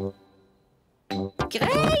jeté.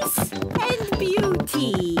 Grace and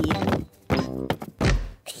beauty.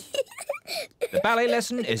 The ballet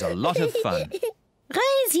lesson is a lot of fun.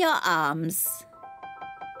 Raise your arms.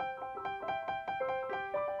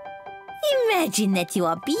 Imagine that you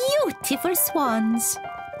are beautiful swans.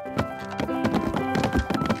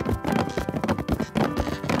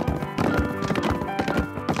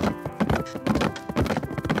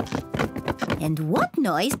 And what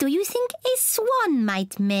noise do you think a swan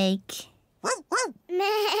might make?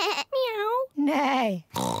 Meow. Nay.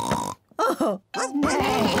 Oh,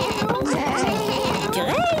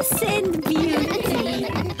 grace and beauty.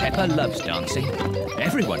 Peppa loves dancing.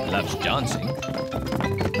 Everyone loves dancing.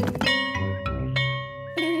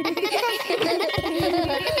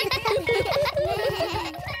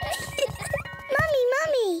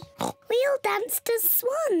 Mummy, we all danced as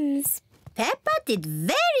swans. Peppa did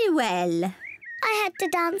very well. I had to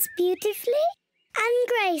dance beautifully and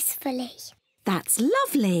gracefully. That's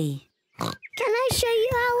lovely. Can I show you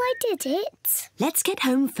how I did it? Let's get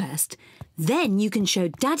home first. Then you can show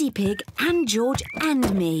Daddy Pig and George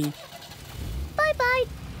and me. Bye-bye.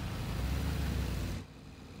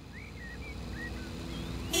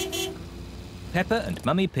 Peppa and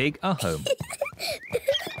Mummy Pig are home.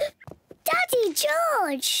 Daddy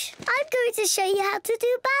George, I'm going to show you how to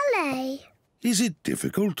do ballet. Is it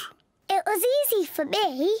difficult? It was easy for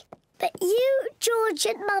me, but you, George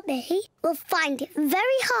and Mummy will find it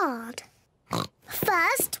very hard.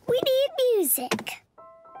 First, we need music.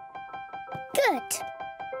 Good.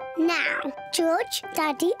 Now, George,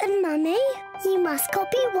 Daddy and Mummy, you must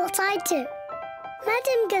copy what I do.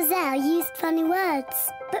 Madame Gazelle used funny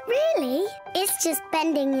words, but really, it's just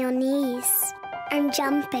bending your knees and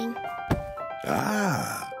jumping.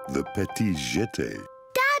 Ah, the petit jeté.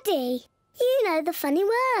 Daddy, you know the funny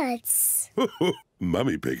words.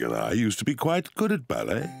 Mummy Pig and I used to be quite good at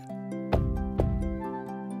ballet.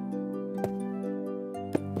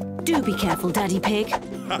 Do be careful, Daddy Pig.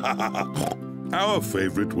 Our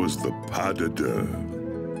favourite was the pas de deux.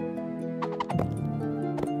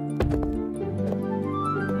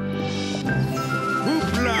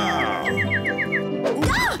 Hoopla!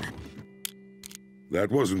 Ah!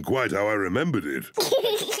 That wasn't quite how I remembered it.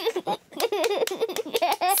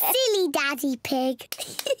 Silly Daddy Pig.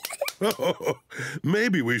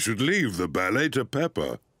 Maybe we should leave the ballet to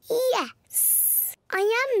Peppa. Yes, I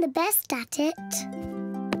am the best at it.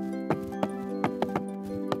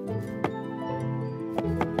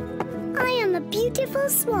 I am a beautiful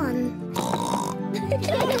swan.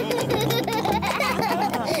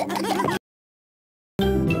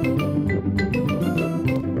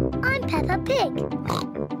 I'm Peppa Pig.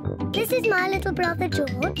 This is my little brother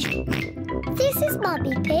George. This is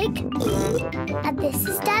Mummy Pig. And this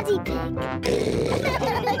is Daddy Pig.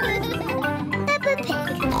 Peppa Pig.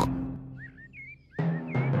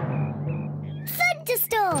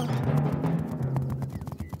 Thunderstorm!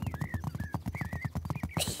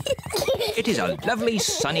 It is a lovely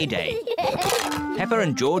sunny day. Peppa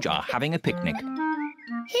and George are having a picnic.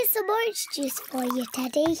 Here's some orange juice for you,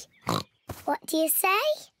 Teddy. What do you say?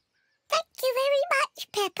 Thank you very much,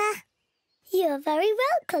 Peppa. You're very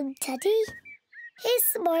welcome, Teddy. Here's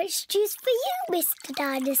some orange juice for you, Mr.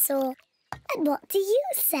 Dinosaur. And what do you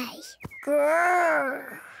say?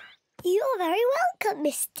 Grrr. You're very welcome,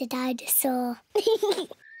 Mr. Dinosaur.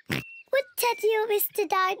 Would Teddy or Mr.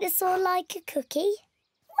 Dinosaur like a cookie?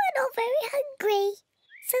 We're not very hungry,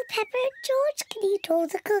 so Peppa and George can eat all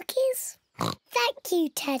the cookies. Thank you,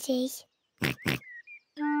 Teddy.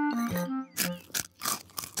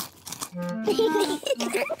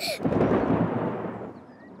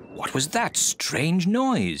 What was that strange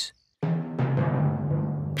noise?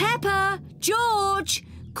 Peppa! George!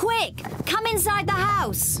 Quick! Come inside the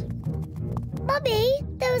house! Mummy,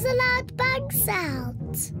 there was a loud bang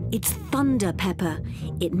sound. It's thunder, Peppa.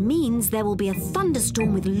 It means there will be a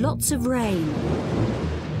thunderstorm with lots of rain.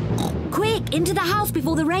 Quick, into the house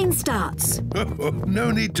before the rain starts.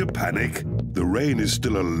 No need to panic. The rain is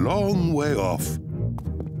still a long way off.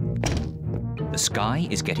 The sky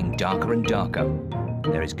is getting darker and darker.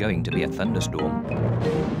 There is going to be a thunderstorm.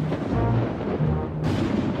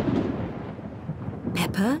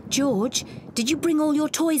 Peppa, George, did you bring all your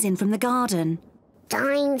toys in from the garden?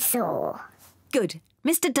 Dine-saw. Good.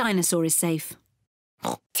 Mr. Dinosaur is safe.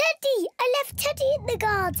 Teddy! I left Teddy in the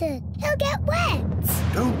garden. He'll get wet.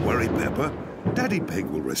 Don't worry, Peppa. Daddy Pig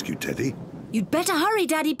will rescue Teddy. You'd better hurry,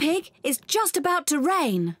 Daddy Pig. It's just about to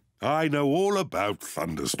rain. I know all about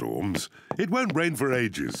thunderstorms. It won't rain for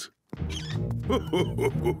ages.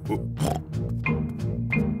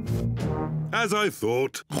 As I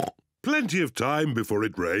thought, plenty of time before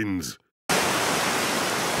it rains.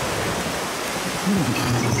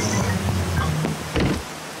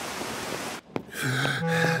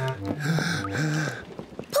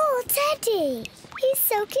 Poor Teddy. He's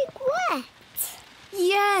soaking wet.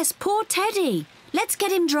 Yes, poor Teddy. Let's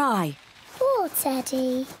get him dry. Poor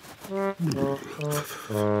Teddy.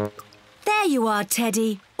 There you are,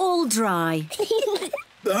 Teddy. All dry.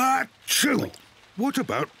 Achoo! What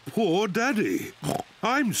about poor Daddy?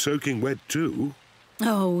 I'm soaking wet too.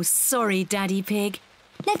 Oh, sorry, Daddy Pig.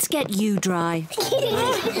 Let's get you dry.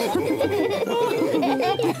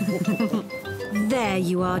 There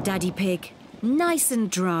you are, Daddy Pig. Nice and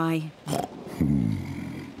dry.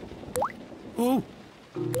 Oh.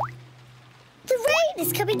 The rain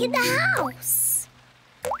is coming in the house.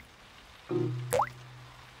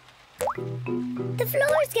 The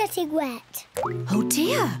floor is getting wet. Oh,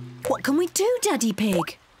 dear. What can we do, Daddy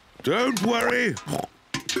Pig? Don't worry.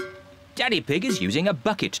 Daddy Pig is using a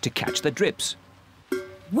bucket to catch the drips.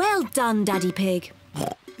 Well done, Daddy Pig.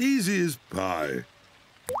 Easy as pie.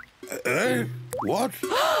 What?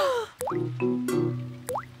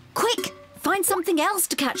 Quick! Find something else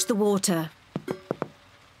to catch the water.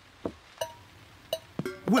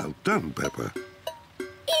 Well done, Peppa.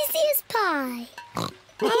 Easy as pie.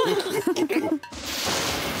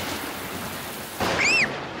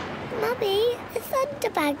 Mummy, the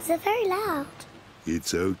thunderbangs are very loud.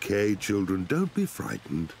 It's okay, children. Don't be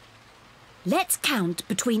frightened. Let's count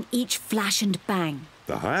between each flash and bang.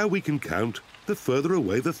 The higher we can count, the further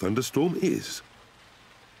away the thunderstorm is.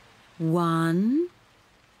 1,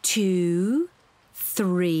 2,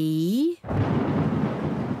 3.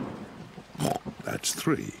 That's That's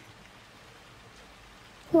 3.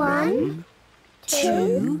 1,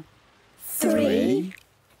 2, 3,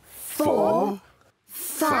 4,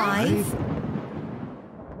 5.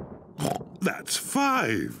 That's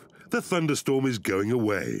 5. The thunderstorm is going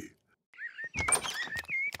away.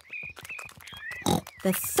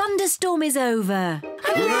 The thunderstorm is over.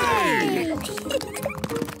 Hooray!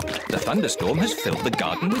 The thunderstorm has filled the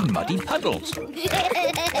garden with muddy puddles.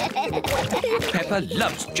 Peppa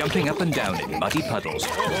loves jumping up and down in muddy puddles.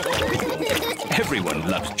 Everyone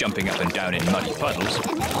loves jumping up and down in muddy puddles.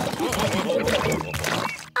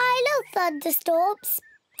 I love thunderstorms.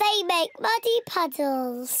 They make muddy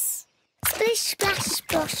puddles. Splish, splash,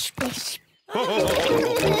 splosh, splish.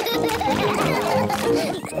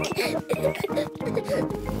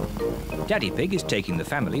 Daddy Pig is taking the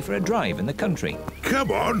family for a drive in the country.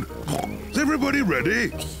 Come on! Is everybody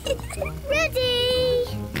ready? Ready!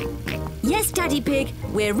 Yes, Daddy Pig,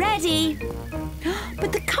 we're ready.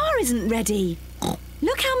 But the car isn't ready.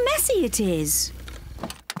 Look how messy it is.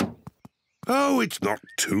 Oh, it's not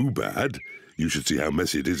too bad. You should see how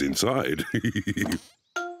messy it is inside.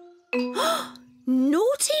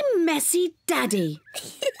 Naughty, messy Daddy.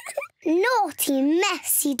 Naughty,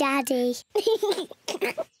 messy Daddy.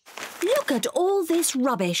 Look at all this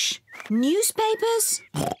rubbish. Newspapers.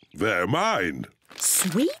 They're mine.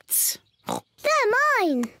 Sweets. They're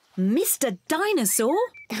mine. Mr. Dinosaur.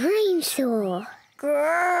 Dinosaur.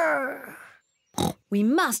 Grrr. We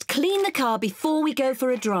must clean the car before we go for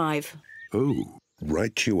a drive. Oh,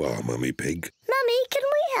 right you are, Mummy Pig. Mummy, can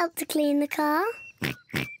we help to clean the car?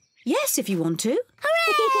 Yes, if you want to.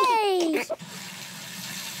 Hooray!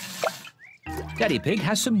 Daddy Pig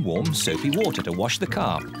has some warm, soapy water to wash the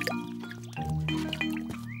car.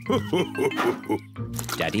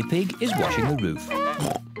 Daddy Pig is washing the roof.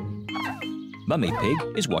 Mummy Pig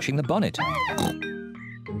is washing the bonnet.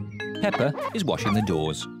 Peppa is washing the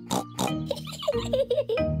doors.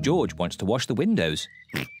 George wants to wash the windows.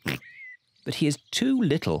 But he is too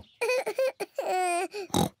little.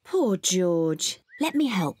 Poor George. Let me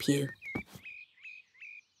help you.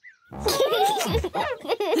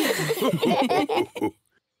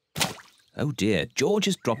 Oh dear, George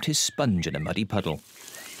has dropped his sponge in a muddy puddle.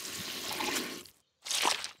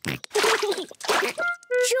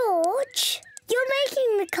 George, you're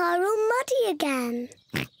making the car all muddy again.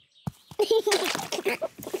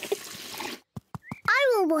 I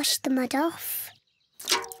will wash the mud off.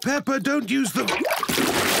 Peppa, don't use the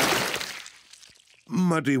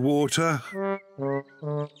muddy water.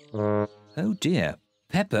 Oh dear,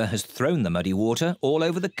 Peppa has thrown the muddy water all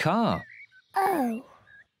over the car. Oh.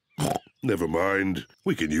 Never mind.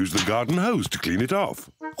 We can use the garden hose to clean it off.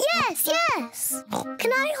 Yes, yes.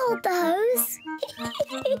 Can I hold the hose?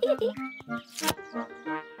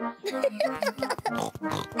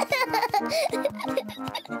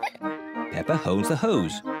 Peppa holds the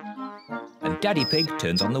hose. And Daddy Pig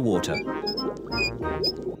turns on the water.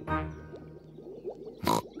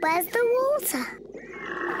 Where's the water?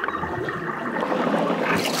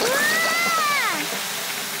 Ah!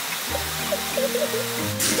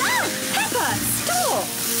 Peppa, stop!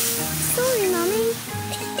 Sorry, Mummy.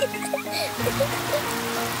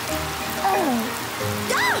 Oh.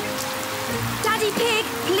 Ah! Daddy Pig,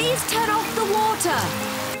 please turn off the water.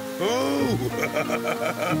 Oh!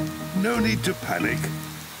 No need to panic.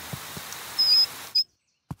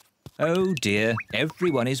 Oh dear,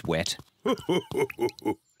 everyone is wet.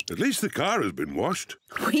 At least the car has been washed.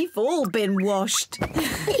 We've all been washed.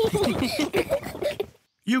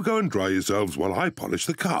 You go and dry yourselves while I polish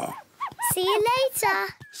the car. See you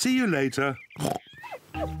later. See you later.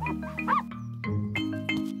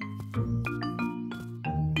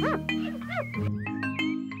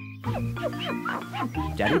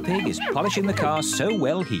 Daddy Pig is polishing the car so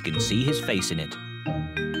well he can see his face in it.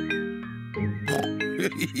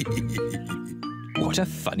 What a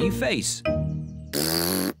funny face.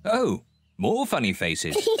 Oh, more funny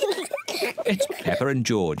faces. It's Peppa and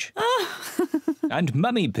George. And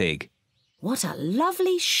Mummy Pig. What a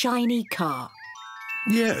lovely, shiny car.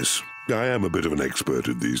 Yes, I am a bit of an expert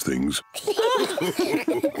at these things.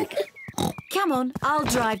 Come on, I'll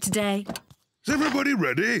drive today. Is everybody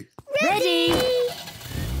ready? Ready!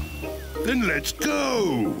 Then let's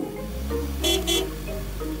go!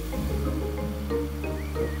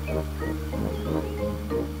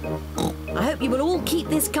 I hope you will all keep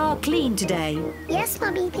this car clean today. Yes,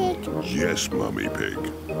 Mummy Pig. Yes, Mummy Pig.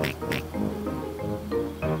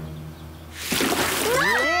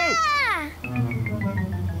 Ah!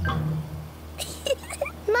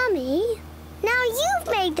 Mummy, now you've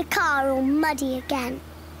made the car all muddy again.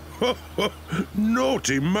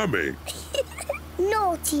 Naughty Mummy.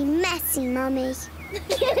 Naughty, messy Mummy.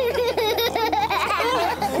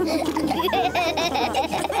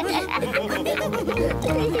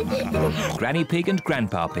 Granny Pig and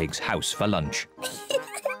Grandpa Pig's house for lunch.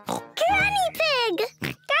 Granny Pig!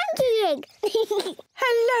 Thank you.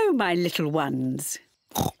 Hello, my little ones.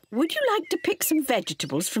 Would you like to pick some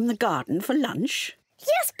vegetables from the garden for lunch?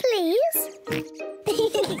 Yes, please.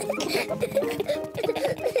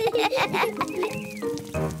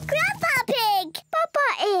 Grandpa Pig! Papa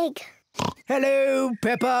Egg! Hello,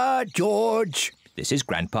 Peppa, George. This is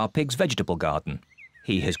Grandpa Pig's vegetable garden.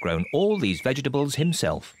 He has grown all these vegetables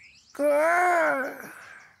himself. Grrr.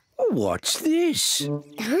 What's this?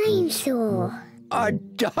 Dinosaur. A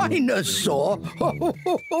dinosaur? Ho, ho,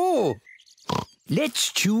 ho, ho.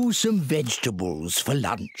 Let's choose some vegetables for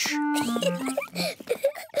lunch.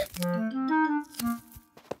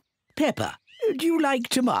 Peppa, do you like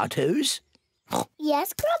tomatoes?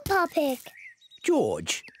 Yes, Grandpa Pig.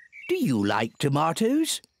 George, do you like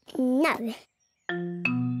tomatoes? No.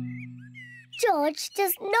 George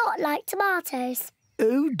does not like tomatoes.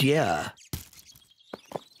 Oh, dear.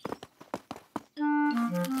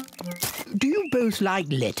 Do you both like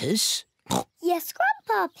lettuce? Yes,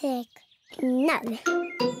 Grandpa Pig. No.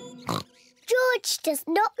 George does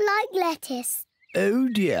not like lettuce. Oh,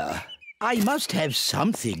 dear. I must have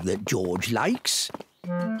something that George likes.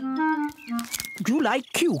 Do you like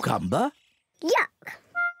cucumber? Yuck.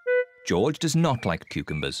 George does not like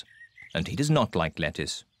cucumbers, and he does not like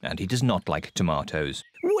lettuce, and he does not like tomatoes.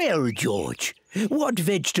 Well, George, what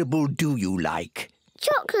vegetable do you like?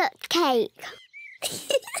 Chocolate cake.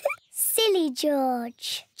 Silly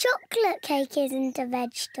George. Chocolate cake isn't a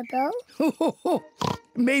vegetable.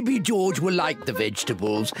 Maybe George will like the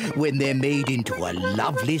vegetables when they're made into a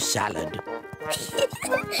lovely salad.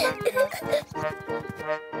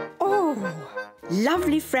 Oh,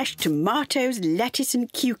 lovely fresh tomatoes, lettuce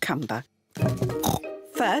and cucumber.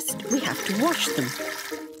 First, we have to wash them.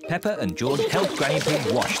 Peppa and George help Granny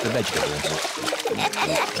Pig wash the vegetables.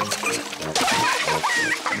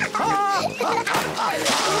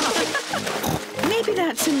 Maybe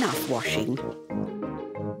that's enough washing.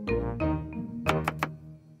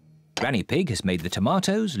 Granny Pig has made the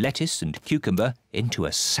tomatoes, lettuce and cucumber into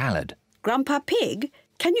a salad. Grandpa Pig,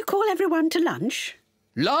 can you call everyone to lunch?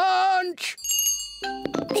 Lunch!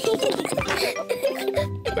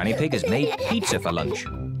 Granny Pig has made pizza for lunch.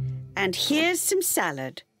 And here's some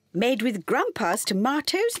salad, made with Grandpa's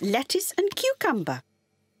tomatoes, lettuce and cucumber.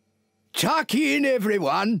 Tuck in,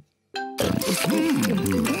 everyone.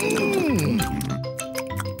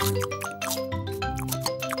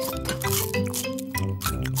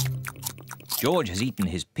 George has eaten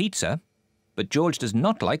his pizza, but George does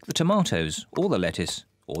not like the tomatoes, or the lettuce,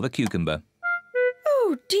 or the cucumber.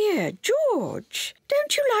 Oh, dear, George,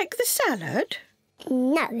 don't you like the salad?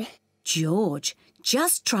 No. George,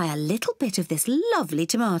 just try a little bit of this lovely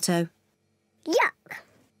tomato. Yuck.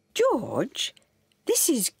 George, this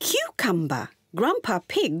is cucumber. Grandpa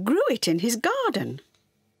Pig grew it in his garden.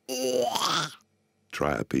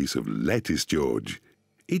 Try a piece of lettuce, George.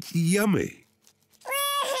 It's yummy.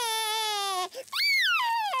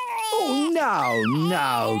 Oh,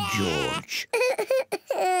 now, George.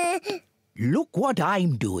 Look what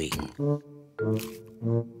I'm doing.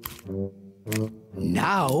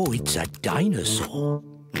 Now it's a dinosaur.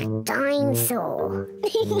 Dinosaur.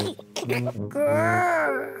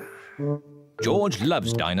 Grrr. George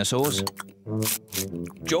loves dinosaurs.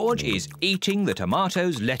 George is eating the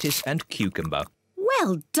tomatoes, lettuce and cucumber.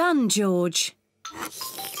 Well done, George.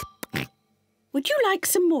 Would you like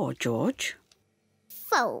some more, George?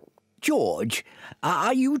 Full. George,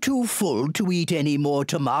 are you too full to eat any more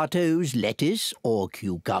tomatoes, lettuce or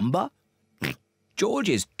cucumber? George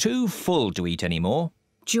is too full to eat any more.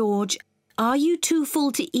 George, are you too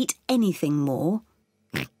full to eat anything more?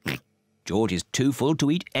 George is too full to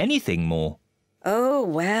eat anything more. Oh,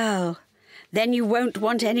 well, then you won't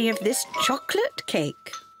want any of this chocolate cake.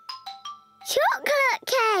 Chocolate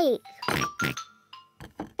cake!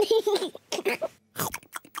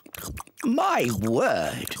 My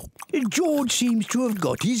word, George seems to have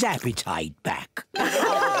got his appetite back.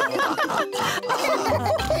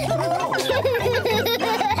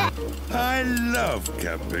 I love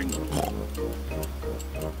camping.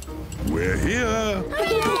 We're here.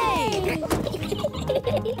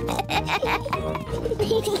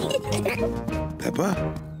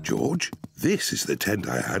 Peppa, George, this is the tent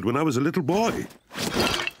I had when I was a little boy.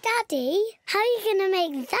 Daddy, how are you going to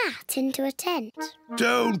make that into a tent?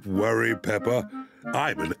 Don't worry, Peppa.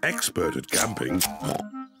 I'm an expert at camping.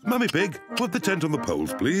 Mummy Pig, put the tent on the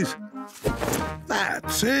poles, please.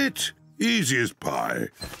 That's it. Easy as pie.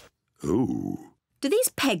 Oh, do these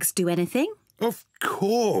pegs do anything? Of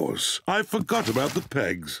course. I forgot about the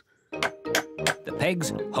pegs. The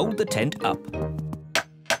pegs hold the tent up.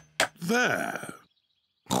 There.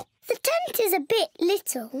 The tent is a bit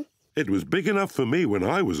little. It was big enough for me when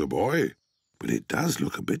I was a boy, but it does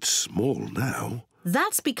look a bit small now.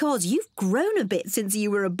 That's because you've grown a bit since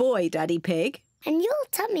you were a boy, Daddy Pig. And your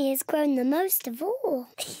tummy has grown the most of all.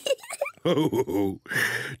 Oh,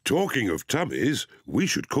 talking of tummies, we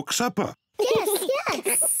should cook supper.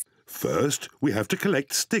 Yes. First, we have to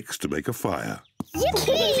collect sticks to make a fire.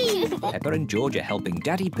 Yippee! Peppa and George are helping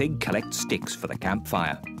Daddy Pig collect sticks for the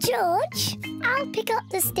campfire. George, I'll pick up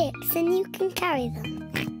the sticks and you can carry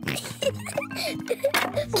them.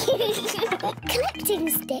 Collecting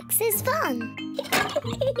sticks is fun.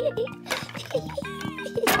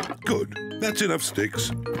 Good. That's enough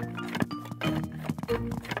sticks.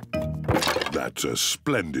 That's a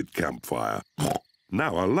splendid campfire.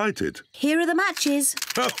 Now I'll light it. Here are the matches.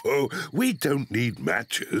 Oh, we don't need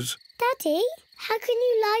matches. Daddy, how can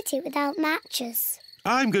you light it without matches?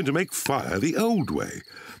 I'm going to make fire the old way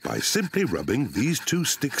by simply rubbing these two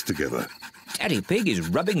sticks together. Daddy Pig is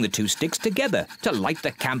rubbing the two sticks together to light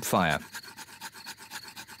the campfire.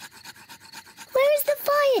 Where is the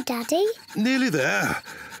fire, Daddy? Nearly there.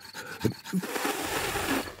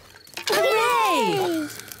 Hooray!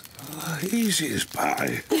 Easy as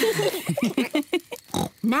pie.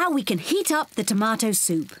 Now we can heat up the tomato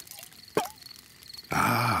soup.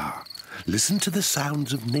 Ah, listen to the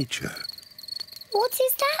sounds of nature. What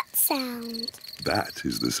is that sound? That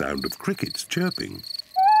is the sound of crickets chirping.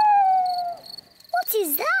 What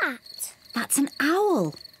is that? That's an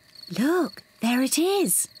owl. Look, there it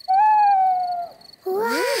is.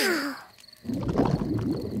 Wow!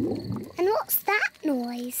 And what's that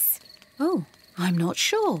noise? Oh, I'm not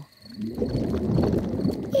sure.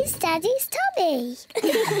 It's Daddy's tummy.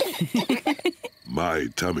 My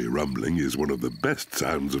tummy rumbling is one of the best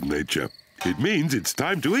sounds of nature. It means it's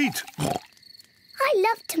time to eat. I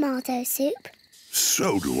love tomato soup.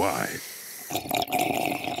 So do I.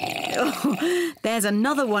 Oh, there's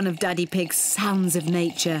another one of Daddy Pig's sounds of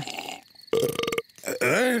nature.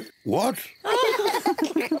 What?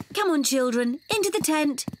 Come on, children, into the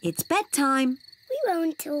tent. It's bedtime. We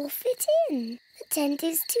won't all fit in. The tent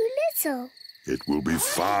is too little. It will be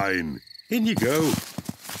fine. In you go.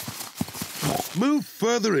 Move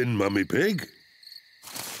further in, Mummy Pig.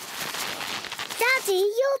 Daddy,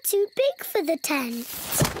 you're too big for the tent.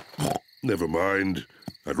 Never mind.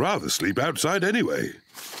 I'd rather sleep outside anyway.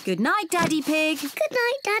 Good night, Daddy Pig. Good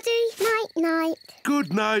night, Daddy. Night-night.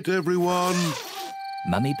 Good night, everyone.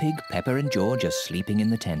 Mummy Pig, Peppa and George are sleeping in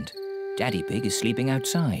the tent. Daddy Pig is sleeping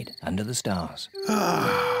outside, under the stars.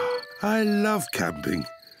 Ah, I love camping.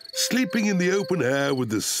 Sleeping in the open air with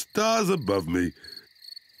the stars above me.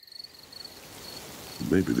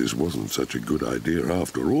 Maybe this wasn't such a good idea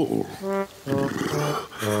after all.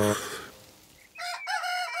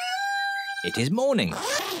 It is morning.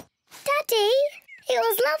 Daddy, it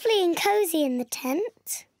was lovely and cosy in the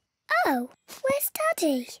tent. Oh, where's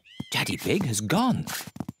Daddy? Daddy Pig has gone.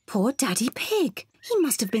 Poor Daddy Pig. He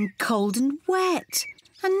must have been cold and wet.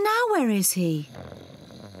 And now where is he?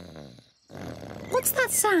 What's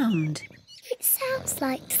that sound? It sounds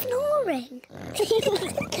like snoring.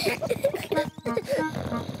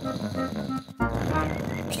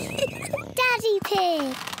 Daddy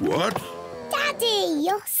Pig! What? Daddy,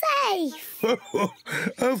 you're safe!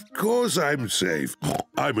 Of course I'm safe.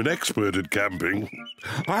 I'm an expert at camping.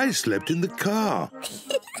 I slept in the car.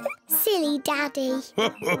 Silly Daddy.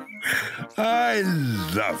 I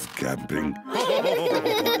love camping.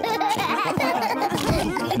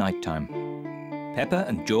 It's night time. Peppa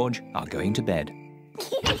and George are going to bed.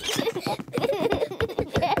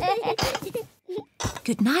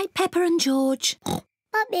 Good night, Peppa and George.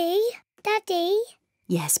 Mummy, Daddy,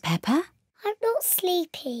 Yes, Peppa? I'm not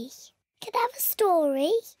sleepy. Can I have a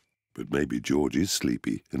story? But maybe George is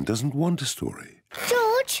sleepy and doesn't want a story.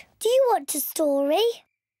 George, do you want a story?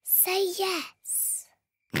 Say yes.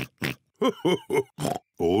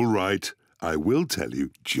 All right, I will tell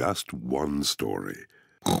you just one story.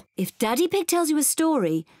 If Daddy Pig tells you a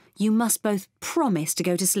story, you must both promise to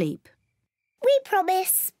go to sleep. We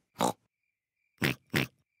promise.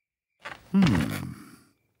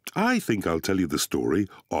 I think I'll tell you the story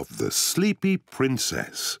of the Sleepy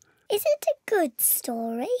Princess. Is it a good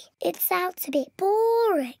story? It sounds a bit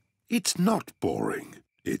boring. It's not boring.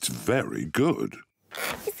 It's very good.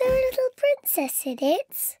 Is there a little princess in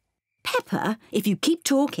it? Peppa, if you keep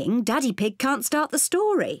talking, Daddy Pig can't start the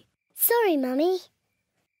story. Sorry, Mummy.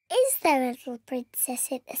 Is there a little princess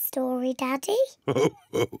in the story, Daddy?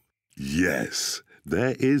 Yes,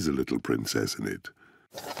 there is a little princess in it.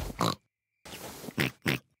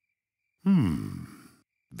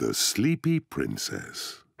 The Sleepy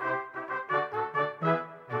Princess.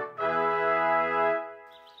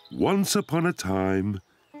 Once upon a time,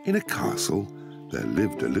 in a castle, there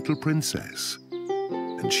lived a little princess,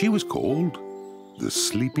 and she was called the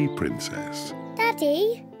Sleepy Princess.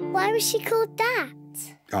 Daddy, why was she called that?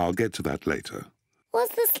 I'll get to that later. Was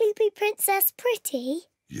the Sleepy Princess pretty?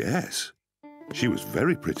 Yes, she was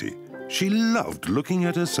very pretty. She loved looking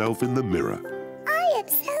at herself in the mirror. I am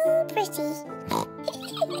so pretty.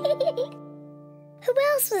 Who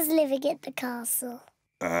else was living at the castle?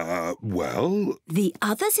 Well... The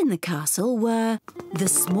others in the castle were the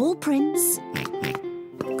small prince,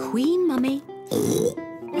 Queen Mummy,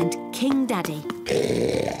 and King Daddy.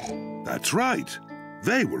 That's right.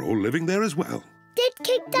 They were all living there as well. Did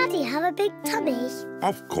King Daddy have a big tummy?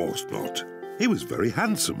 Of course not. He was very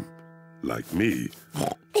handsome, like me.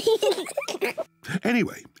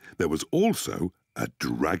 Anyway, there was also a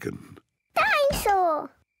dragon.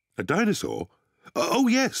 Dinosaur! A dinosaur? Oh,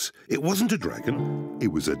 yes, it wasn't a dragon.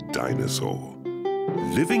 It was a dinosaur.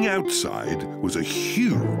 Living outside was a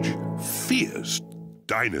huge, fierce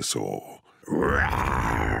dinosaur.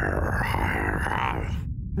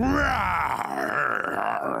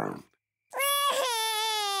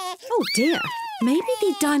 Oh dear, maybe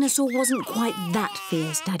the dinosaur wasn't quite that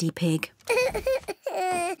fierce, Daddy Pig.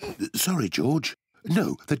 Sorry, George.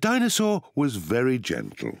 No, the dinosaur was very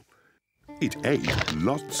gentle. It ate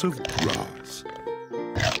lots of grass.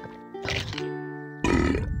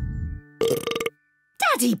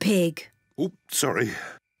 Daddy Pig! Oh, sorry.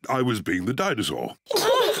 I was being the dinosaur.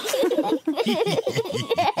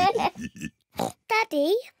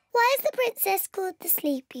 Daddy, why is the princess called the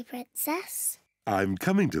Sleepy Princess? I'm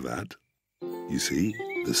coming to that. You see,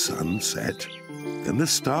 the sun set, then the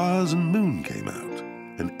stars and moon came out,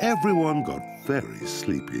 and everyone got very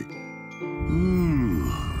sleepy.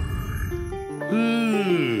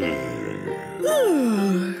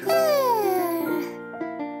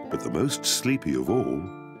 But the most sleepy of all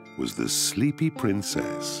was the Sleepy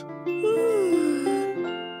Princess.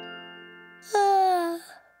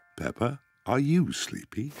 Peppa, are you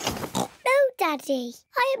sleepy? No, Daddy.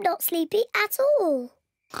 I am not sleepy at all.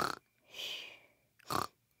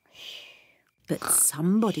 But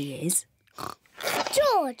somebody is.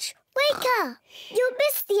 George, wake up. You'll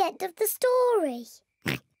miss the end of the story.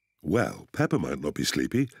 Well, Peppa might not be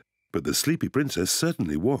sleepy, but the Sleepy Princess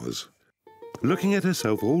certainly was. Looking at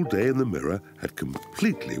herself all day in the mirror had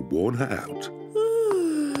completely worn her out.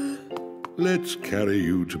 Let's carry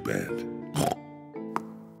you to bed.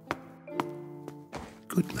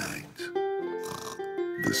 Good night.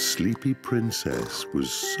 The Sleepy Princess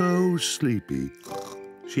was so sleepy,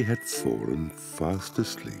 she had fallen fast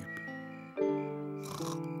asleep.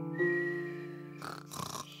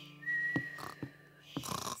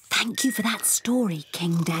 Thank you for that story,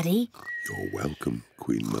 King Daddy. You're welcome,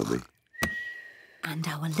 Queen Mummy. And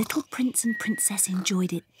our little prince and princess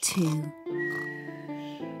enjoyed it too.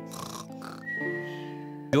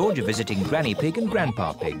 George are visiting Granny Pig and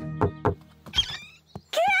Grandpa Pig. Granny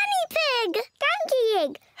Pig! Granky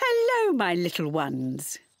Pig! Hello, my little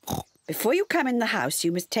ones. Before you come in the house,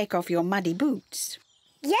 you must take off your muddy boots.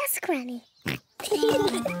 Yes, Granny.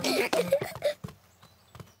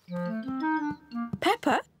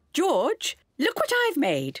 Peppa, George, look what I've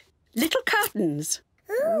made. Little curtains.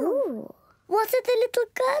 Ooh. What are the little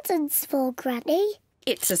curtains for, Granny?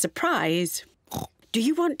 It's a surprise. Do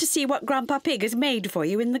you want to see what Grandpa Pig has made for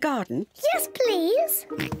you in the garden? Yes, please.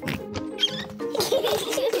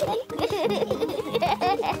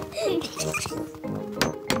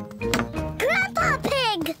 Grandpa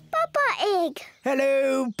Pig! Papa Egg!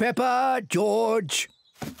 Hello, Peppa, George.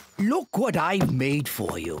 Look what I've made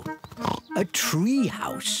for you. A tree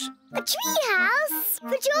house. A tree house?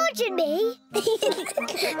 For George and me?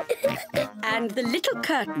 And the little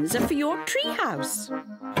curtains are for your tree house.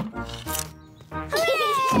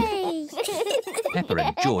 Hooray! Peppa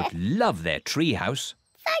and George love their tree house.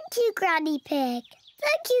 Thank you, Granny Pig.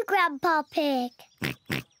 Thank you, Grandpa Pig.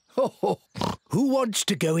 Who wants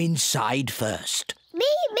to go inside first?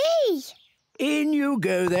 Me. In you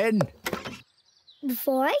go, then.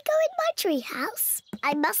 Before I go in my tree house,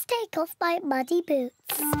 I must take off my muddy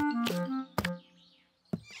boots.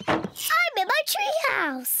 I'm in my tree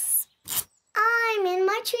house. I'm in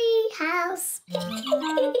my tree house.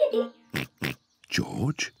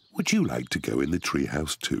 George, would you like to go in the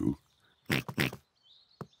treehouse too?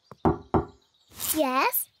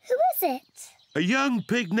 Yes? Who is it? A young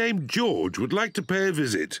pig named George would like to pay a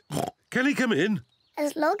visit. Can he come in?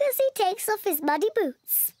 As long as he takes off his muddy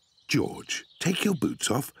boots. George, take your boots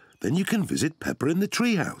off, then you can visit Peppa in the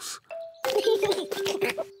treehouse.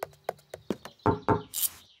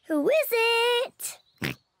 Who is it?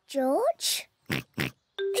 George?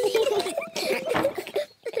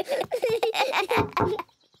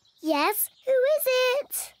 Yes, who is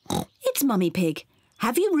it? It's Mummy Pig.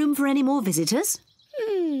 Have you room for any more visitors?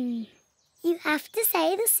 You have to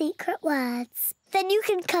say the secret words. Then you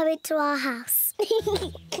can come into our house.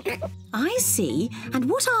 I see. And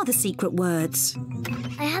what are the secret words?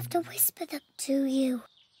 I have to whisper them to you.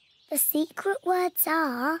 The secret words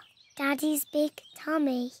are Daddy's big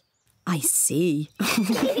tummy. I see.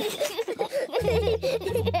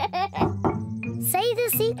 Say the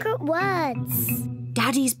secret words.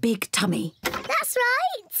 Daddy's big tummy. That's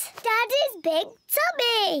right. Daddy's big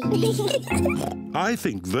tummy. I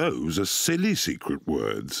think those are silly secret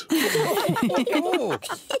words.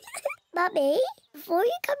 Mummy, before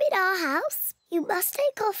you come in our house, you must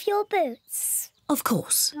take off your boots. Of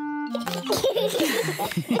course. There's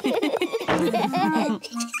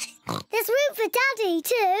room for Daddy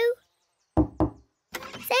too.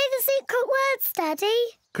 Say the secret words, Daddy.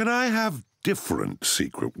 Can I have different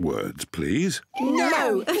secret words, please?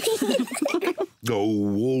 No.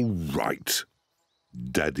 Oh, all right.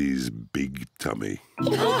 Daddy's big tummy.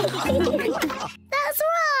 That's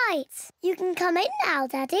right. You can come in now,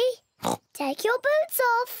 Daddy. Take your boots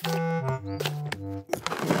off.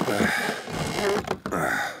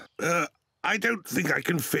 I don't think I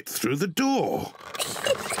can fit through the door.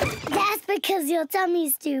 That's because your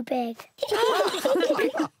tummy's too big.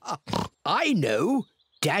 I know.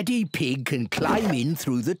 Daddy Pig can climb in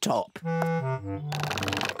through the top.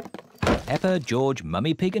 Peppa, George,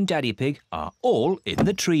 Mummy Pig and Daddy Pig are all in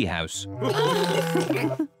the treehouse.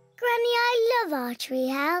 Granny, I love our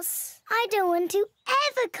treehouse. I don't want to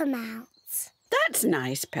ever come out. That's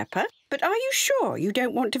nice, Peppa. But are you sure you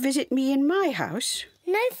don't want to visit me in my house?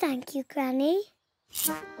 No, thank you, Granny.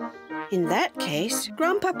 In that case,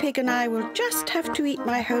 Grandpa Pig and I will just have to eat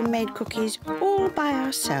my homemade cookies all by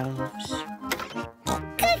ourselves.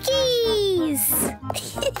 Cookies!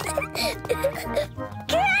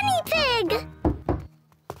 Granny Pig!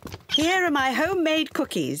 Here are my homemade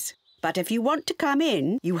cookies. But if you want to come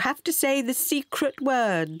in, you have to say the secret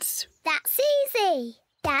words. That's easy.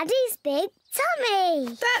 Daddy's big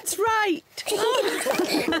tummy. That's right.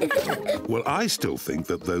 Well, I still think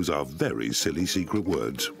that those are very silly secret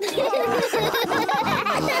words.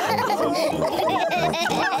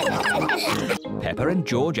 Peppa and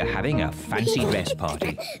George are having a fancy dress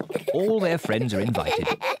party. All their friends are invited.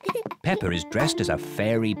 Peppa is dressed as a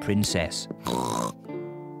fairy princess.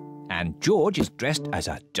 And George is dressed as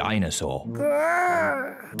a dinosaur.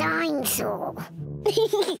 Grrr, dinosaur.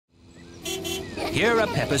 Here are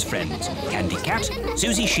Peppa's friends, Candy Cat,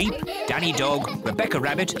 Suzy Sheep, Danny Dog, Rebecca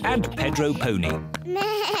Rabbit and Pedro Pony.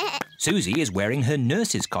 Suzy is wearing her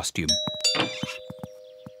nurse's costume.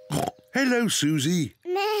 Hello, Suzy.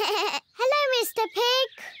 Hello, Mr. Pig.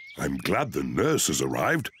 I'm glad the nurse has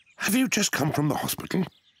arrived. Have you just come from the hospital?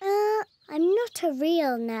 I'm not a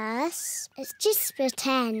real nurse. It's just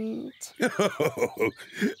pretend.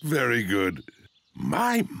 Very good.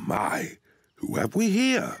 My. Who have we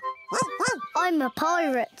here? I'm a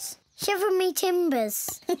pirate. Shiver me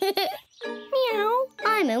timbers. Meow.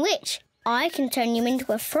 I'm a witch. I can turn you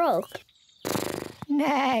into a frog.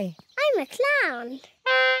 Nay. I'm a clown.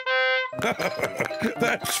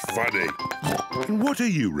 That's funny. And what are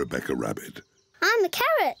you, Rebecca Rabbit? I'm a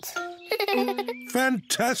carrot.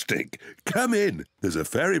 Fantastic. Come in. There's a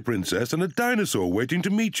fairy princess and a dinosaur waiting to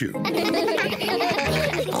meet you. Hello,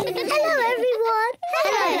 everyone.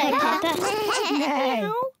 Hello, Peppa. Nay.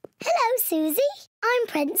 Hello, Suzy. I'm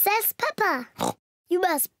Princess Peppa. You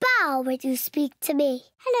must bow when you speak to me.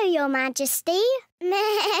 Hello, Your Majesty.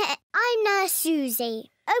 I'm Nurse Suzy.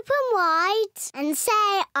 Open wide and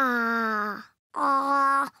say ah.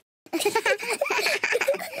 Ah.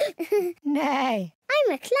 Nay.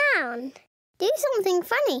 I'm a clown. Do something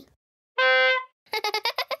funny.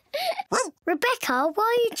 Rebecca, why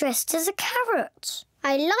are you dressed as a carrot?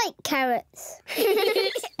 I like carrots.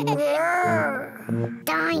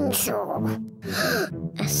 Dinosaur.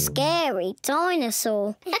 A scary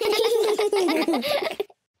dinosaur.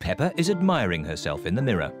 Peppa is admiring herself in the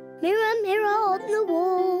mirror. Mirror, mirror on the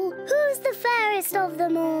wall, who's the fairest of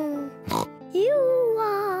them all? You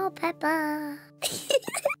are Peppa.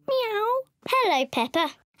 Meow. Hello,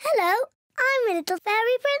 Peppa. Hello, I'm a little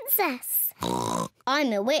fairy princess.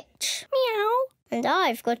 I'm a witch. Meow. And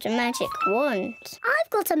I've got a magic wand. I've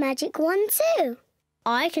got a magic wand too.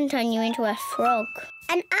 I can turn you into a frog.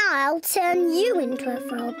 And I'll turn you into a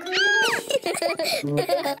frog.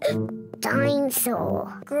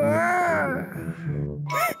 Dine-saw.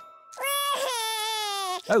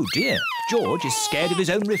 Oh dear, George is scared of his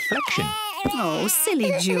own reflection. Oh,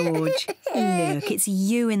 silly George. Look, it's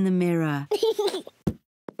you in the mirror.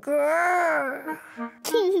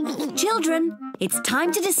 Children, it's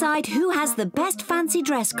time to decide who has the best fancy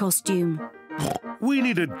dress costume. We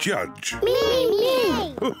need a judge.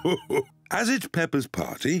 Me! As it's Peppa's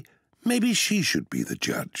party, maybe she should be the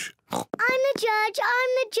judge. I'm the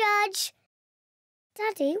judge.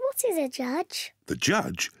 Daddy, what is a judge? The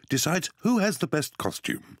judge decides who has the best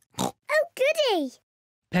costume. Oh, goody!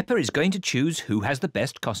 Peppa is going to choose who has the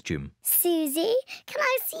best costume. Suzy, can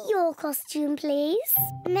I see your costume, please?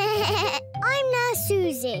 I'm Nurse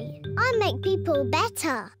Suzy. I make people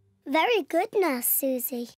better. Very good, Nurse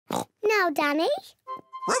Suzy. Now, Danny.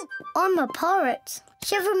 I'm a pirate.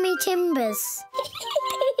 Shiver me timbers.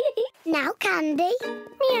 Now, Candy.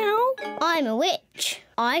 Meow. I'm a witch.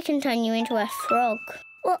 I can turn you into a frog.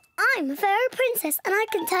 Well, I'm a fairy princess and I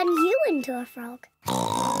can turn you into a frog.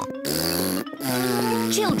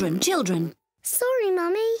 Children. Sorry,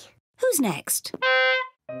 Mummy. Who's next?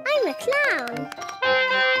 I'm a clown.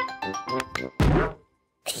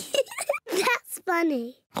 That's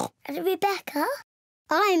funny. And Rebecca?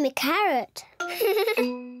 I'm a carrot.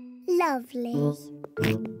 Lovely.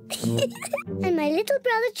 And my little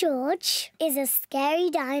brother George is a scary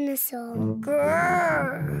dinosaur.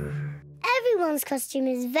 Everyone's costume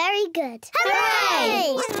is very good.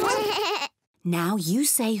 Hooray! Now you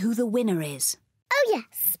say who the winner is. Oh,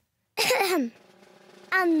 yes.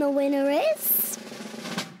 And the winner is...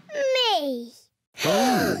 me.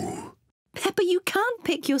 Oh! Peppa, you can't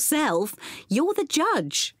pick yourself. You're the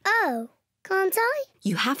judge. Oh, can't I?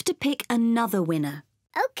 You have to pick another winner.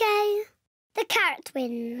 OK. The carrot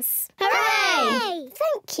wins. Hooray!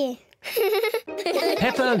 Thank you.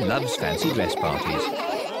 Peppa loves fancy dress parties.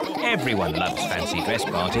 Everyone loves fancy dress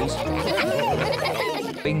parties.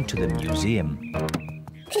 Been to the museum.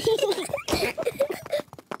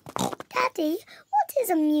 Daddy, what is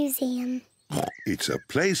a museum? It's a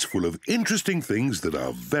place full of interesting things that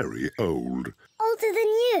are very old. Older than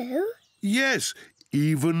you? Yes,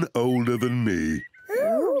 even older than me.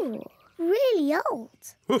 Ooh, really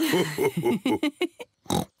old.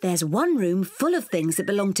 There's one room full of things that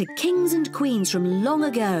belong to kings and queens from long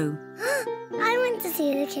ago. I want to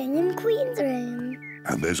see the King and Queen's room.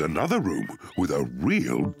 And there's another room with a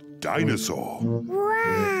real dinosaur.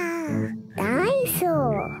 Wow!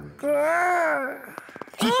 Dinosaur!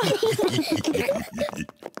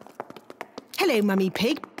 Hello, Mummy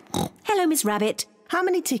Pig. Hello, Miss Rabbit. How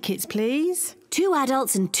many tickets, please? 2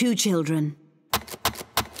 adults and 2 children.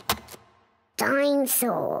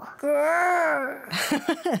 Dinosaur.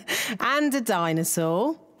 And a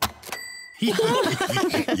dinosaur.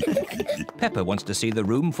 Peppa wants to see the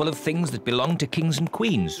room full of things that belong to kings and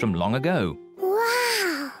queens from long ago.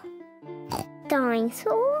 Wow!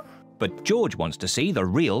 Dinosaur? But George wants to see the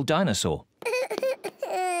real dinosaur.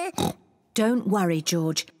 Don't worry,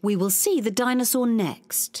 George. We will see the dinosaur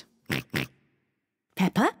next.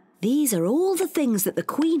 Peppa, these are all the things that the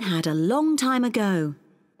Queen had a long time ago.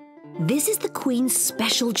 This is the Queen's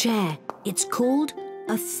special chair. It's called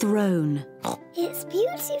a throne. It's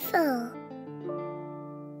beautiful.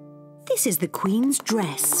 This is the Queen's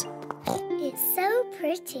dress. It's so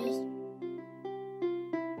pretty.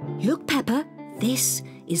 Look, Peppa, this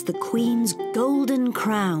is the Queen's golden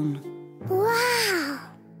crown. Wow!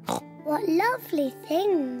 What lovely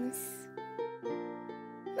things.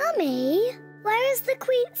 Mummy, where is the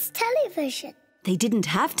Queen's television? They didn't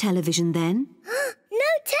have television then.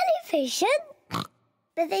 No television?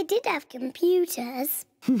 But they did have computers.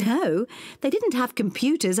 No, they didn't have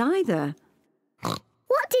computers either.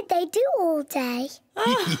 What did they do all day?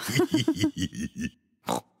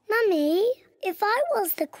 Mummy, if I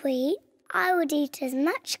was the Queen, I would eat as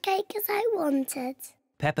much cake as I wanted.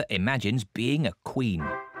 Peppa imagines being a queen.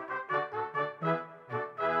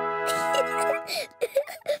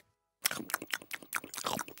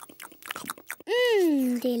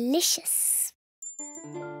 Delicious.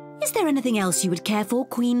 Is there anything else you would care for,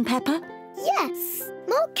 Queen Peppa? Yes.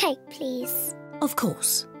 More cake, please. Of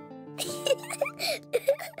course.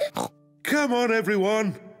 Come on,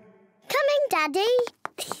 everyone. Coming, Daddy.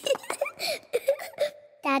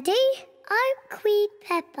 Daddy, I'm Queen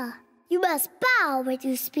Peppa. You must bow when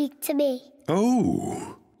you speak to me.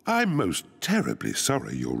 Oh, I'm most terribly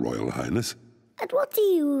sorry, Your Royal Highness. And what do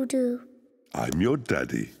you do? I'm your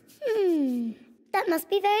daddy. That must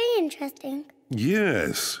be very interesting.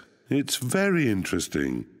 Yes, it's very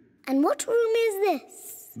interesting. And what room is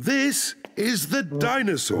this? This is the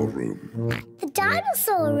dinosaur room. The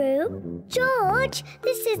dinosaur room? George,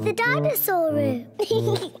 this is the dinosaur room.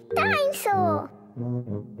 Dinosaur!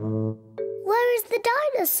 Where is the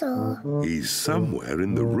dinosaur? He's somewhere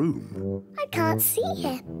in the room. I can't see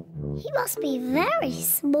him. He must be very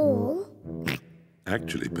small.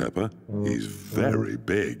 Actually, Peppa, he's very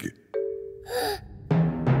big.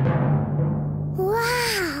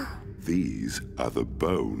 Wow! These are the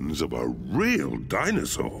bones of a real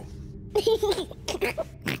dinosaur.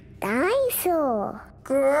 Dinosaur!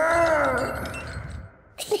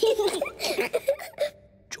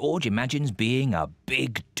 George imagines being a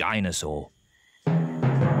big dinosaur.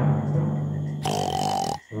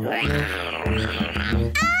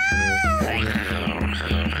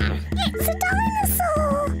 It's a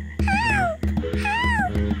dinosaur! Help!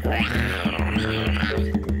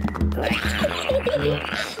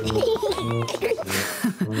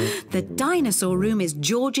 The dinosaur room is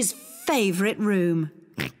George's favourite room.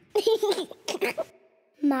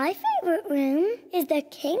 My favourite room is the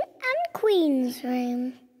King and Queen's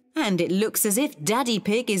room. And it looks as if Daddy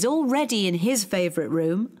Pig is already in his favourite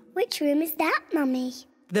room. Which room is that, Mummy?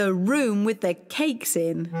 The room with the cakes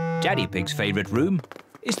in. Daddy Pig's favourite room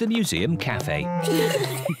is the museum cafe.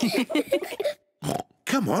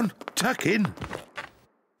 Come on, tuck in.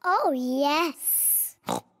 Oh, yes.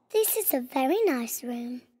 This is a very nice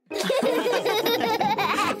room.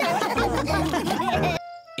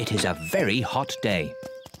 It is a very hot day.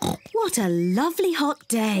 What a lovely hot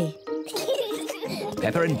day.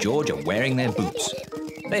 Peppa and George are wearing their boots.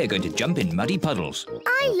 They are going to jump in muddy puddles.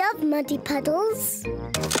 I love muddy puddles.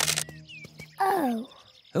 Oh.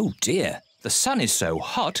 Oh dear, the sun is so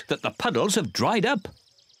hot that the puddles have dried up.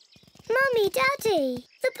 Mummy, Daddy,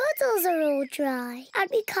 the puddles are all dry and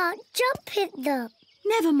we can't jump in them.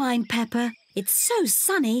 Never mind, Peppa. It's so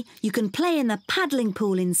sunny you can play in the paddling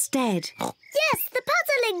pool instead. Yes, the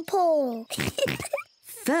paddling pool.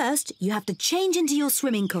 First, you have to change into your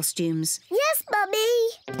swimming costumes. Yes,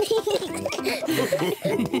 Mummy.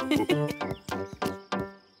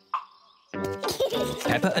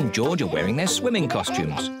 Peppa and George are wearing their swimming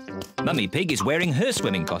costumes. Mummy Pig is wearing her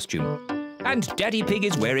swimming costume. And Daddy Pig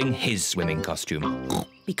is wearing his swimming costume.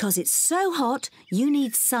 Because it's so hot, you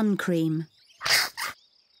need sun cream.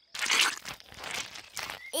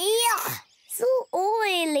 Yuck! So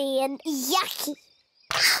oily and yucky.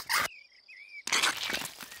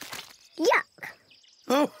 Yuck!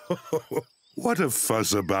 Oh, what a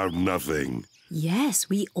fuss about nothing. Yes,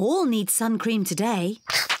 we all need sun cream today.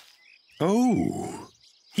 Oh.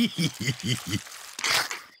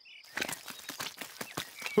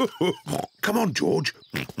 Come on, George.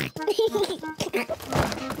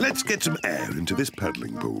 Let's get some air into this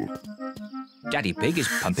paddling pool. Daddy Pig is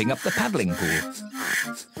pumping up the paddling pool.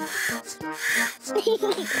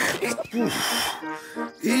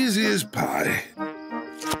 Easy as pie.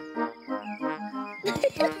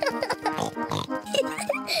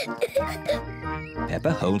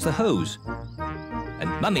 Peppa holds the hose.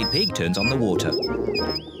 And Mummy Pig turns on the water.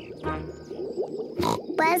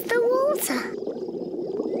 Where's the water?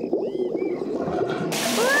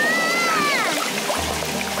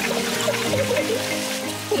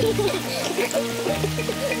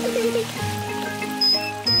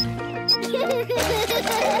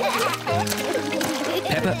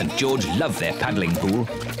 Peppa and George love their paddling pool.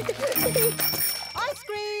 Ice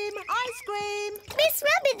cream! Ice cream! Miss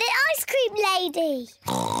Rabbit, the ice cream lady!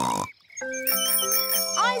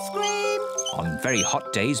 Ice cream! On very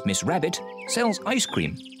hot days, Miss Rabbit sells ice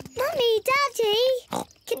cream. Mummy, Daddy,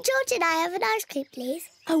 can George and I have an ice cream, please?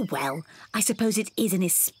 Oh, well, I suppose it is an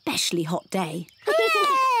especially hot day.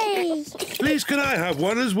 Hooray! Please, can I have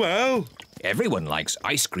one as well? Everyone likes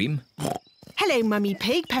ice cream. Hello, Mummy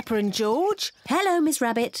Pig, Peppa and George. Hello, Miss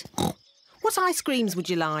Rabbit. What ice creams would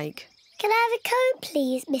you like? Can I have a cone,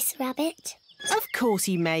 please, Miss Rabbit? Of course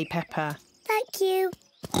you may, Peppa. Thank you.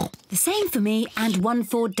 The same for me and one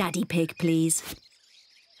for Daddy Pig, please.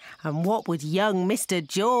 And what would young Mr.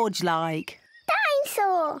 George like?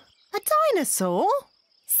 Dinosaur! A dinosaur?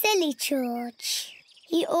 Silly George.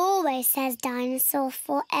 He always says dinosaur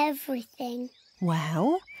for everything.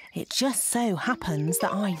 Well, it just so happens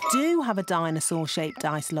that I do have a dinosaur-shaped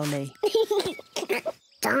ice lolly.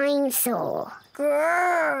 Dinosaur.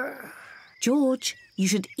 Grrr. George, you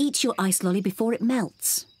should eat your ice lolly before it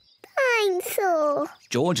melts. Dinosaur.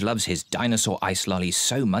 George loves his dinosaur ice lolly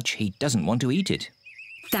so much he doesn't want to eat it.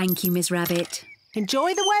 Thank you, Miss Rabbit.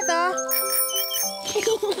 Enjoy the weather.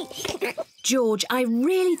 George, I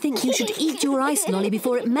really think you should eat your ice lolly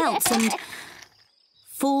before it melts and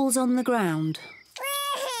falls on the ground.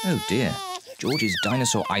 Oh dear, George's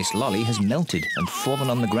dinosaur ice lolly has melted and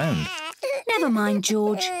fallen on the ground. Never mind,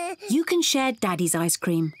 George. You can share Daddy's ice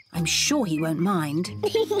cream. I'm sure he won't mind.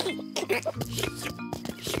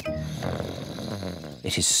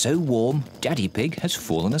 It is so warm, Daddy Pig has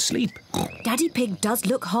fallen asleep. Daddy Pig does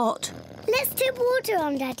look hot. Let's dip water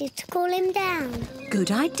on Daddy to cool him down.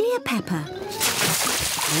 Good idea, Peppa.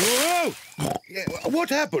 Whoa!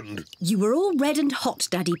 What happened? You were all red and hot,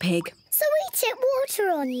 Daddy Pig. So we tipped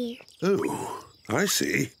water on you. Oh, I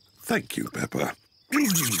see. Thank you, Peppa.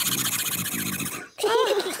 Look,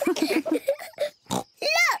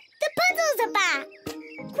 the puddles are back.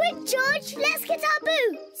 Quick, George, let's get our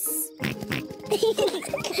boots.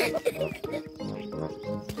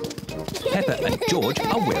 Peppa and George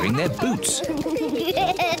are wearing their boots.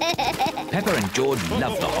 Peppa and George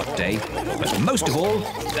love the hot day, but most of all,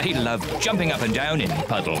 they love jumping up and down in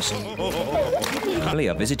puddles. They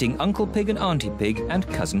are visiting Uncle Pig and Auntie Pig and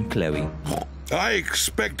Cousin Chloe. I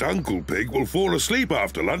expect Uncle Pig will fall asleep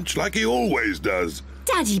after lunch like he always does.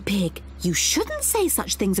 Daddy Pig, you shouldn't say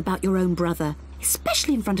such things about your own brother,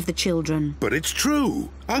 especially in front of the children. But it's true.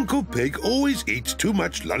 Uncle Pig always eats too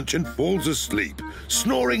much lunch and falls asleep,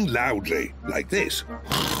 snoring loudly, like this.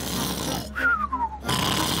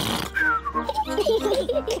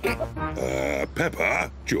 Peppa,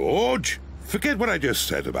 George, forget what I just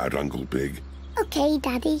said about Uncle Pig. OK,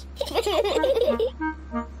 Daddy.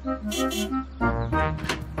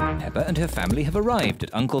 Peppa and her family have arrived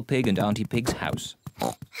at Uncle Pig and Auntie Pig's house.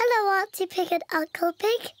 Hello, Auntie Pig and Uncle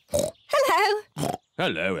Pig. Hello.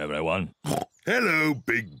 Hello, everyone. Hello,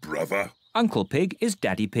 big brother. Uncle Pig is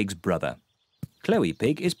Daddy Pig's brother. Chloe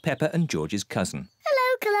Pig is Peppa and George's cousin.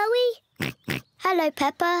 Hello, Chloe. Hello,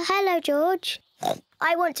 Peppa. Hello, George.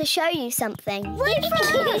 I want to show you something. Wait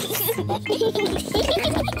for us!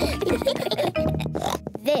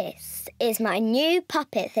 This is my new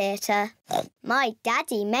puppet theatre. My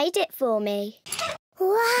daddy made it for me.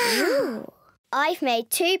 Wow! I've made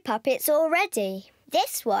 2 puppets already.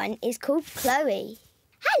 This one is called Chloe.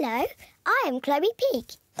 Hello, I am Chloe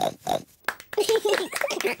Pig.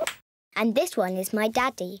 And this one is my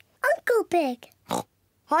daddy, Uncle Pig.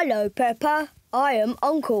 Hello, Peppa. I am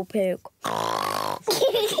Uncle Pig.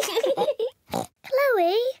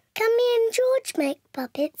 Chloe, can me and George make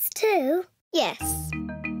puppets too? Yes.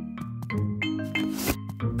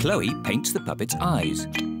 Chloe paints the puppet's eyes.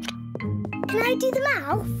 Can I do the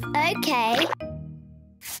mouth? OK.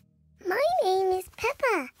 My name is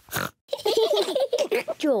Peppa.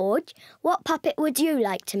 George, what puppet would you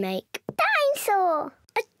like to make? Dinosaur.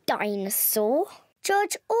 A dinosaur?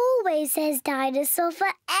 George always says dinosaur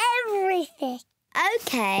for everything.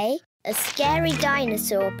 OK, a scary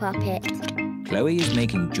dinosaur puppet. Chloe is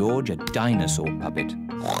making George a dinosaur puppet.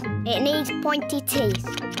 It needs pointy teeth.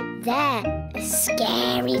 There, a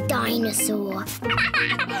scary dinosaur.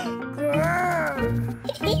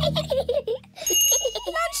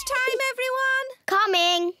 Lunchtime, everyone!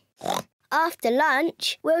 Coming! After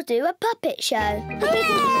lunch, we'll do a puppet show.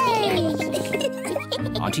 Hooray!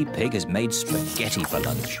 Auntie Pig has made spaghetti for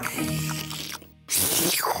lunch.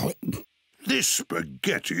 This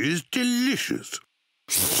spaghetti is delicious.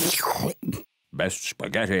 Best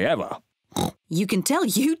spaghetti ever. You can tell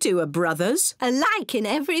you two are brothers. Alike in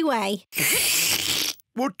every way.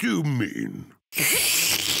 What do you mean?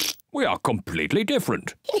 We are completely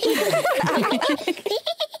different.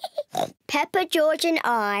 Peppa, George and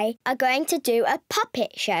I are going to do a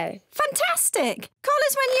puppet show. Fantastic! Call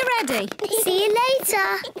us when you're ready. See you later.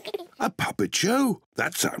 A puppet show?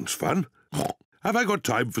 That sounds fun. Have I got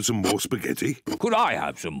time for some more spaghetti? Could I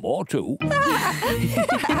have some more too?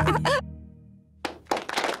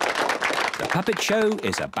 The puppet show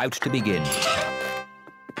is about to begin.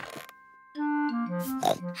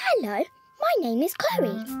 Hello, my name is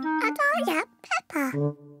Chloe. And I am Peppa.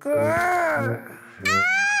 Grrr.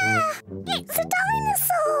 Ah! It's a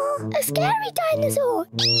dinosaur! A scary dinosaur!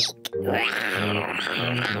 Eek!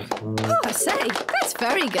 Oh, I say, that's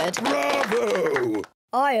very good. Bravo!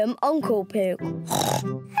 I am Uncle Pig.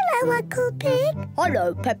 Hello, Uncle Pig.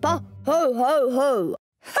 Hello, Peppa. Ho, ho, ho.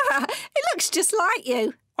 It looks just like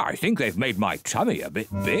you. I think they've made my tummy a bit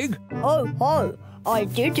big. Ho, ho. I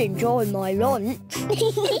did enjoy my lunch.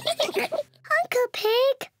 Uncle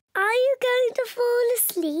Pig, are you going to fall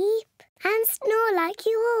asleep and snore like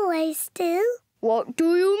you always do? What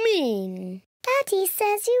do you mean? Daddy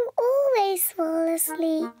says you always fall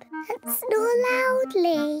asleep and snore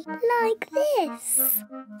loudly, like this.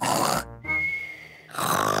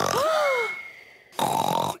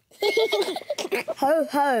 Ho,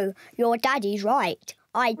 ho, your daddy's right.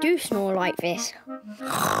 I do snore like this.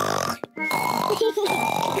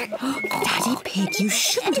 Daddy Pig, you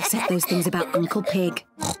shouldn't have said those things about Uncle Pig.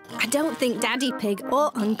 I don't think Daddy Pig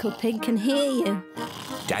or Uncle Pig can hear you.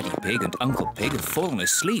 Daddy Pig and Uncle Pig have fallen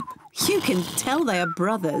asleep. You can tell they are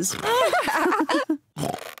brothers.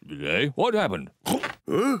 Did they? What happened?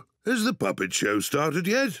 Has the puppet show started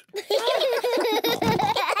yet?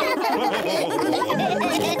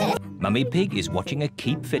 Mummy Pig is watching a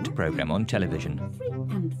Keep Fit programme on television. 3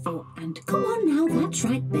 and 4 and come on now, that's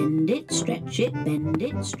right. Bend it, stretch it, bend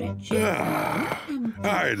it, stretch it.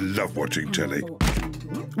 I love watching telly.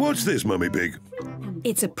 What's this, Mummy Pig?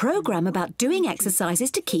 It's a programme about doing exercises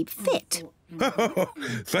to keep fit.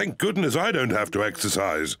 Thank goodness I don't have to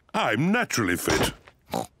exercise. I'm naturally fit.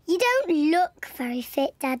 You don't look very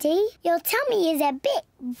fit, Daddy. Your tummy is a bit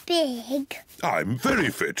big. I'm very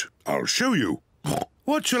fit. I'll show you.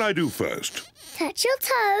 What shall I do first? Touch your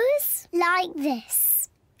toes like this.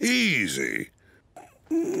 Easy.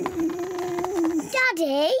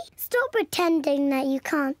 Daddy, stop pretending that you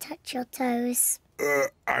can't touch your toes.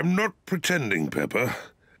 I'm not pretending, Peppa.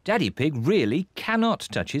 Daddy Pig really cannot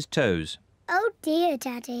touch his toes. Oh dear,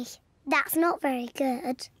 Daddy. That's not very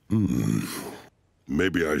good.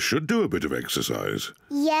 Maybe I should do a bit of exercise.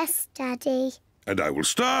 Yes, Daddy. And I will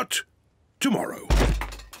start tomorrow.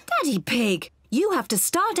 Daddy Pig, you have to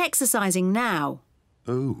start exercising now.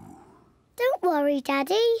 Oh. Don't worry,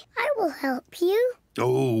 Daddy. I will help you.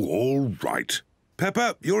 Oh, all right.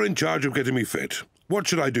 Peppa, you're in charge of getting me fit. What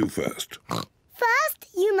should I do first? First,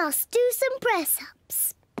 you must do some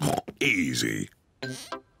press-ups. Easy.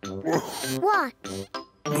 1,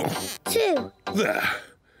 2. There.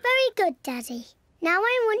 Very good, Daddy. Now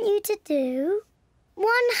I want you to do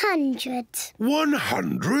 100.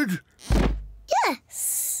 100?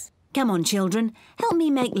 Yes. Come on, children. Help me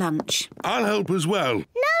make lunch. I'll help as well. No,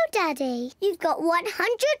 Daddy. You've got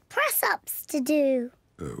 100 press-ups to do.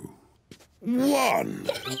 Oh. 1,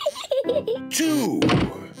 2,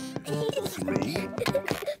 3.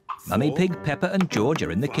 Mummy Pig, Peppa and George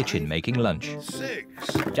are in the kitchen making lunch.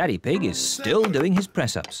 6. Daddy Pig is still doing his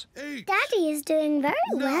press-ups. 8. Daddy is doing very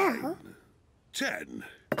well. 10.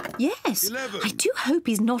 Yes. 11. I do hope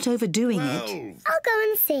he's not overdoing 12. it. I'll go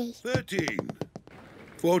and see. 13.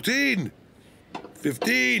 14.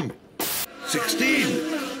 15. 16.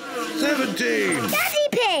 17. Daddy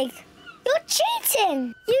Pig! You're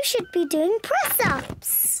cheating! You should be doing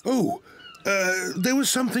press-ups. Oh, there was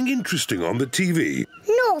something interesting on the TV.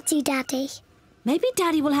 Naughty Daddy. Maybe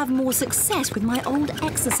Daddy will have more success with my old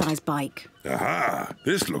exercise bike. Aha,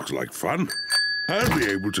 this looks like fun. I'll be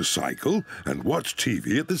able to cycle and watch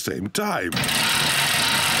TV at the same time.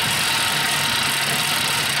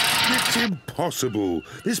 It's impossible.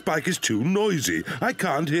 This bike is too noisy. I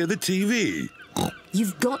can't hear the TV.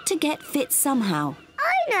 You've got to get fit somehow.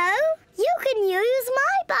 I know. You can use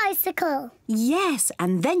my bicycle. Yes,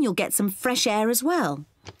 and then you'll get some fresh air as well.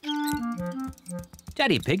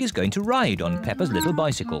 Daddy Pig is going to ride on Peppa's little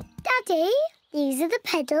bicycle. Daddy, these are the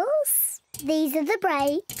pedals, these are the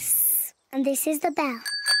brakes, and this is the bell.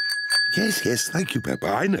 Yes, thank you, Peppa.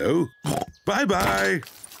 I know. Bye-bye.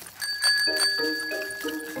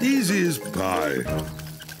 Easy as pie.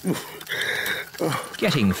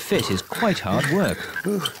 Getting fit is quite hard work.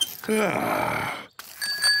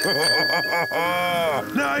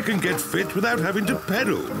 Now I can get fit without having to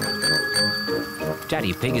pedal.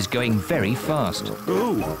 Daddy Pig is going very fast.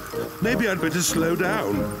 Oh, maybe I'd better slow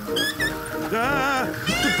down.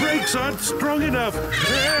 The brakes aren't strong enough.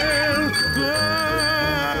 Help!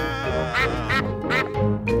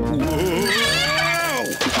 Whoa!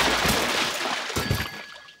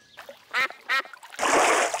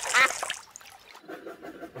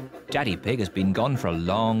 Daddy Pig has been gone for a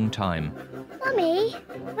long time. Mummy,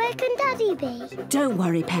 where can Daddy be? Don't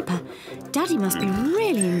worry, Peppa. Daddy must be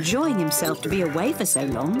really enjoying himself to be away for so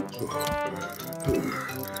long.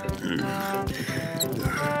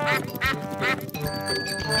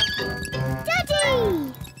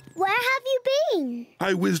 Daddy! Where have you been?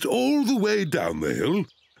 I whizzed all the way down the hill.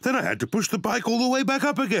 Then I had to push the bike all the way back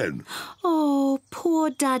up again. Oh, poor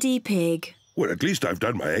Daddy Pig. Well, at least I've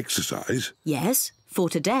done my exercise. Yes, for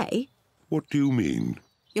today. What do you mean?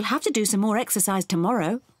 You'll have to do some more exercise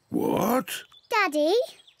tomorrow. What? Daddy,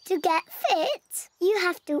 to get fit, you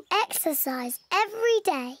have to exercise every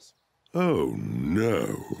day. Oh, no.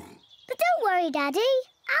 But don't worry, Daddy.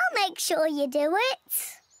 I'll make sure you do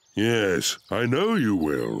it. Yes, I know you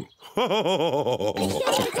will.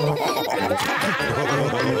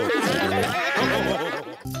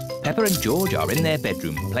 Peppa and George are in their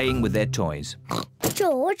bedroom playing with their toys.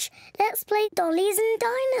 George, let's play dollies and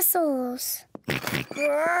dinosaurs. What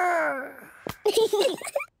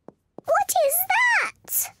is that?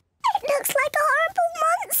 It looks like a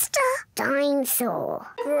Dine-saw.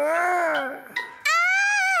 Ah!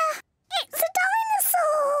 It's a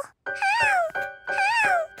dinosaur! Help!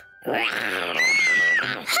 Help!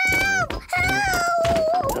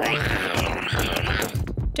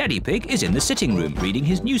 Daddy Pig is in the sitting room reading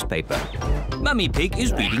his newspaper. Mummy Pig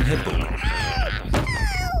is reading her book.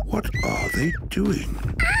 What are they doing?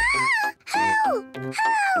 Help!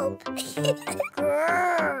 Help!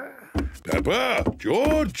 Peppa,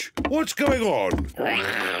 George, what's going on?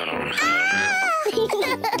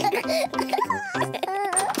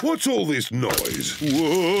 What's all this noise?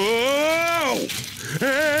 Whoa!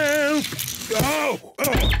 Help! Oh!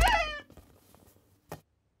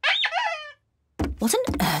 What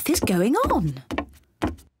on earth is going on?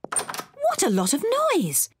 What a lot of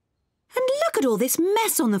noise! And look at all this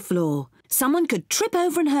mess on the floor. Someone could trip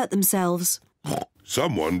over and hurt themselves.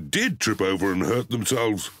 Someone did trip over and hurt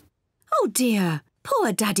themselves. Oh dear,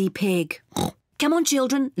 poor Daddy Pig. Come on,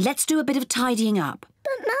 children, let's do a bit of tidying up.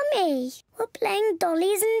 But, Mummy, we're playing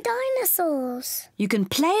dollies and dinosaurs. You can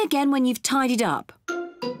play again when you've tidied up.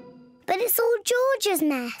 But it's all George's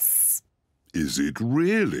mess. Is it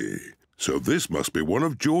really? So this must be one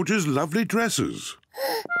of George's lovely dresses.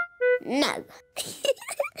 No.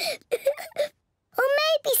 Or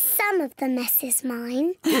maybe some of the mess is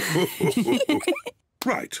mine.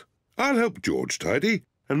 Right, I'll help George tidy,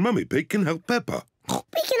 and Mummy Pig can help Peppa.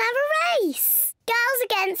 We can have a race. Girls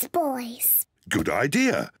against boys. Good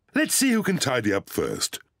idea. Let's see who can tidy up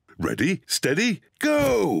first. Ready, steady,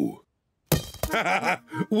 go!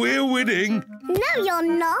 We're winning. No,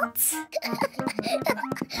 you're not.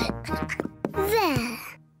 There.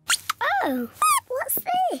 Oh, what's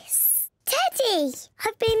this? Teddy,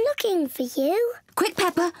 I've been looking for you. Quick,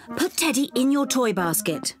 Peppa, put Teddy in your toy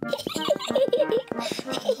basket.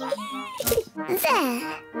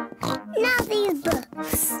 There. Now these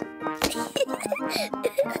books.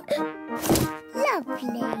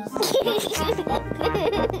 Lovely.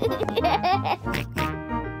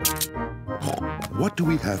 What do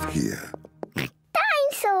we have here?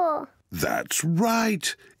 Dinosaur. That's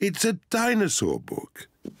right. It's a dinosaur book.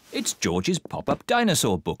 It's George's pop-up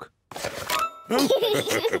dinosaur book.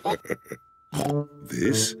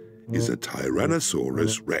 This is a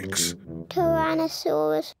Tyrannosaurus Rex.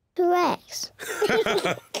 Tyrannosaurus Rex.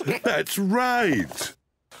 That's right.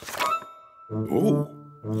 Oh,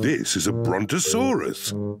 this is a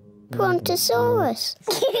Brontosaurus. Brontosaurus.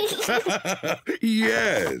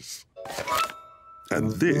 Yes.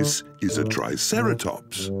 And this is a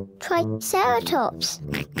Triceratops. Triceratops.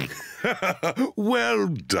 Well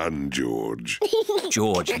done, George.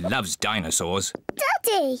 George loves dinosaurs.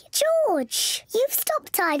 Daddy, George, you've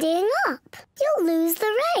stopped tidying up. You'll lose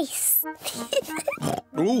the race.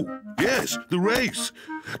 Oh, yes, the race.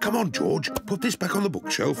 Come on, George, put this back on the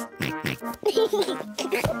bookshelf.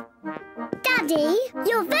 Daddy,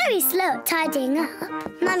 you're very slow at tidying up.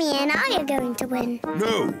 Mummy and I are going to win.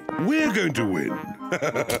 No, we're going to win.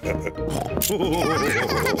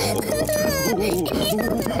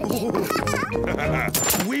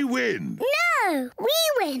 We win. No, we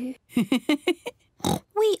win.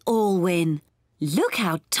 We all win. Look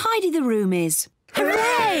how tidy the room is.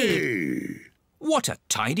 Hooray! What a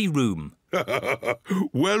tidy room.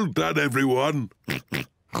 Well done, everyone.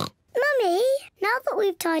 Mummy, now that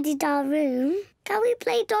we've tidied our room, can we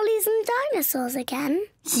play dollies and dinosaurs again?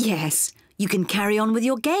 Yes, you can carry on with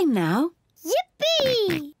your game now.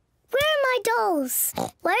 Yippee! Where are my dolls?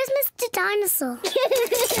 Where is Mr. Dinosaur?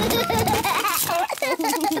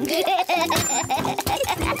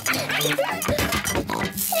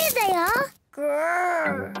 Here they are.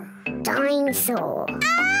 Grrr. Dinosaur.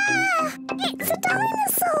 Ah! It's a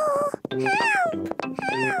dinosaur! Help!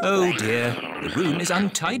 Help! Oh dear, the room is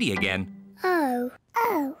untidy again. Oh.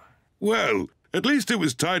 Oh. Well, at least it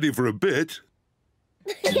was tidy for a bit.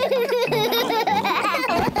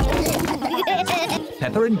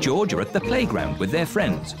 Peppa and George are at the playground with their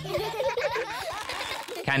friends.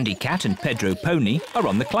 Candy Cat and Pedro Pony are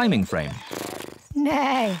on the climbing frame.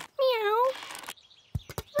 Nay. Meow.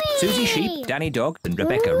 Suzy Sheep, Danny Dog and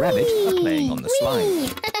Rebecca Rabbit are playing on the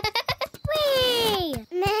slide. Wee!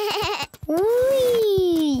 Meh.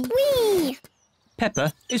 Wee! Wee!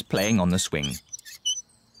 Peppa is playing on the swing.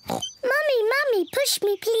 Mummy, push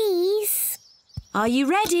me, please. Are you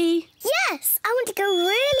ready? Yes, I want to go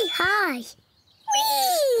really high.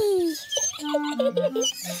 Whee!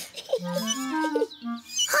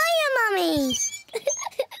 Hiya, Mummy.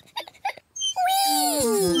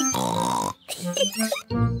 Whee!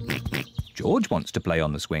 George wants to play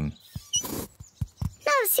on the swing.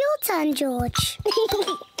 Now it's your turn, George.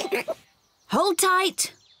 Hold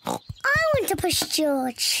tight. I want to push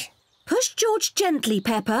George. Push George gently,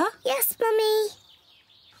 Peppa. Yes, Mummy.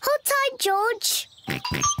 Hold tight, George.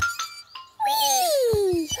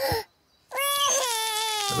 Whee!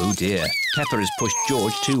 Oh dear, Peppa has pushed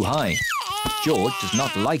George too high. George does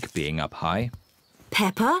not like being up high.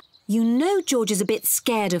 Peppa, you know George is a bit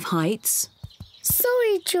scared of heights.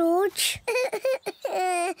 Sorry, George.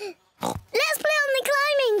 Let's play on the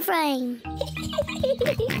climbing frame.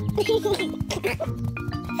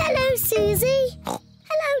 Hello, Suzy.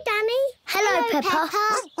 Hello, Danny. Hello, Peppa.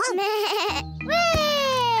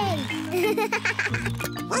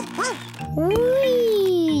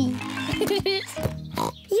 Whee!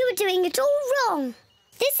 You were doing it all wrong.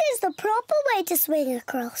 This is the proper way to swing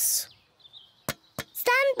across.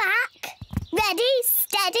 Stand back. Ready,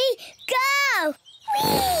 steady, go!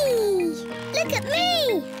 Whee! Look at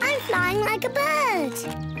me! I'm flying like a bird.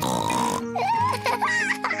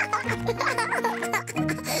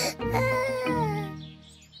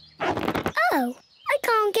 Oh, I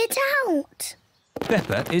can't get out.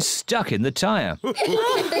 Peppa is stuck in the tyre.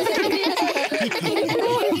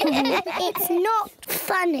 It's not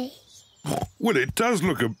funny. Well, it does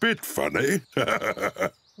look a bit funny.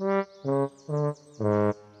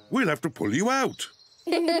 We'll have to pull you out.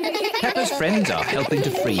 Peppa's friends are helping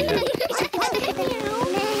to free her.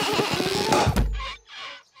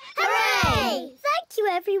 Hooray! Thank you,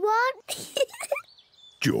 everyone.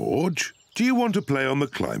 George, do you want to play on the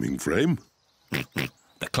climbing frame?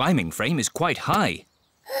 The climbing frame is quite high.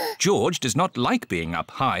 George does not like being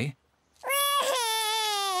up high.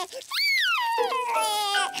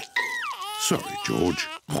 Sorry, George.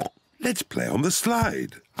 Let's play on the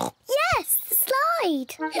slide. Yes, the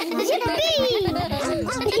slide. Yippee!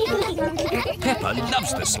 Peppa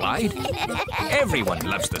loves the slide. Everyone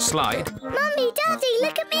loves the slide. Mummy, Daddy,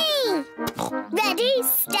 look at me. Ready,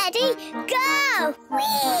 steady, go!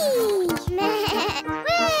 Whee!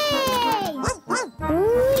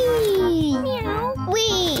 Whee! Meow.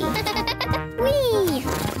 Whee! Whee!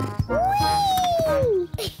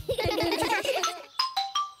 Whee!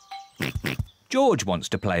 George wants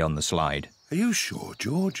to play on the slide. Are you sure,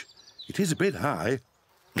 George? It is a bit high.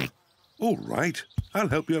 All right, I'll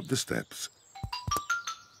help you up the steps.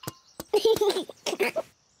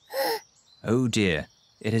 Oh dear,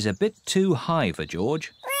 it is a bit too high for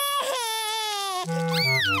George.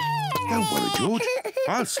 Don't worry, George.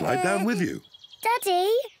 I'll slide down with you.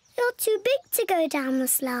 Daddy, you're too big to go down the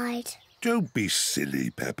slide. Don't be silly,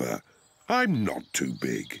 Peppa. I'm not too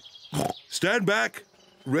big. Stand back.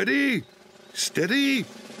 Ready? Steady,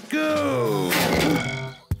 go!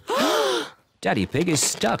 Daddy Pig is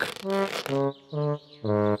stuck.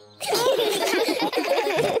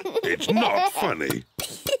 It's not funny.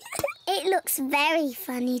 It looks very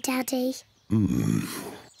funny, Daddy.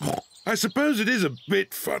 I suppose it is a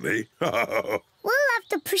bit funny. We'll have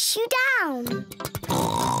to push you down.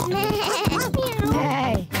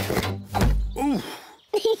 Ooh.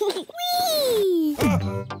 Whee!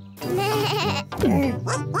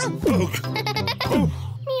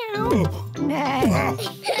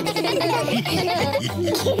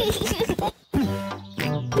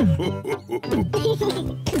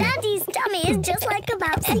 Daddy's tummy is just like a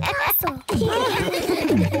bouncy castle.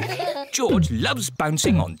 George loves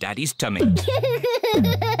bouncing on Daddy's tummy.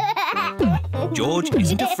 George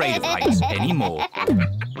isn't afraid of heights anymore.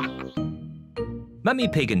 Mummy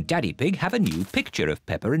Pig and Daddy Pig have a new picture of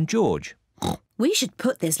Peppa and George. We should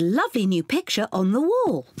put this lovely new picture on the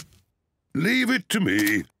wall. Leave it to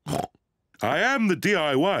me. I am the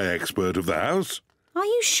DIY expert of the house. Are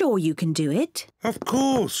you sure you can do it? Of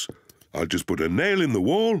course. I'll just put a nail in the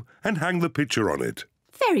wall and hang the picture on it.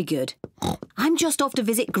 Very good. I'm just off to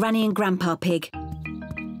visit Granny and Grandpa Pig.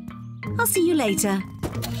 I'll see you later.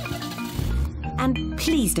 And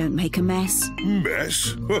please don't make a mess.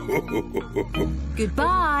 Mess?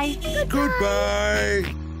 Goodbye.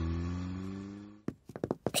 Goodbye.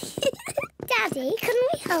 Daddy, can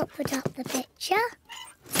we help put up the picture?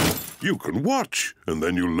 You can watch, and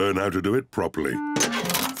then you'll learn how to do it properly.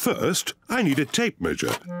 First, I need a tape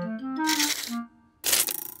measure.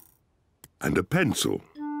 And a pencil.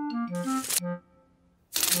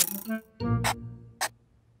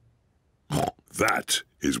 That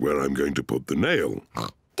is where I'm going to put the nail.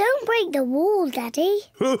 Don't break the wall, Daddy.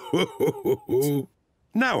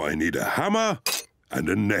 Now I need a hammer and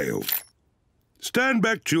a nail. Stand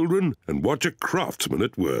back, children, and watch a craftsman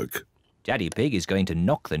at work. Daddy Pig is going to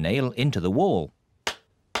knock the nail into the wall.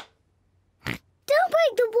 Don't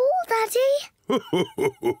break the wall,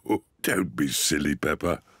 Daddy. Don't be silly,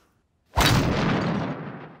 Peppa.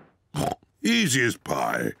 Easy as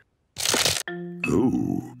pie.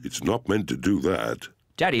 Oh, it's not meant to do that.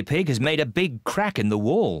 Daddy Pig has made a big crack in the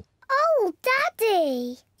wall. Oh,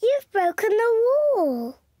 Daddy, you've broken the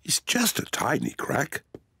wall. It's just a tiny crack.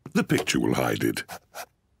 The picture will hide it.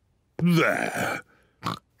 There.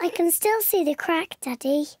 I can still see the crack,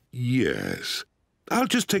 Daddy. Yes. I'll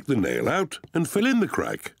just take the nail out and fill in the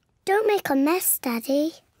crack. Don't make a mess,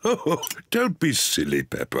 Daddy. Oh, don't be silly,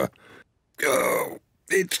 Peppa. Oh,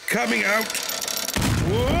 it's coming out.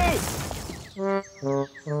 Whoa!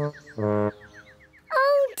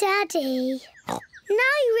 Oh, Daddy.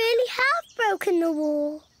 Now you really have broken the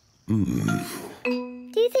wall. Do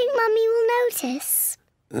you think Mummy will notice?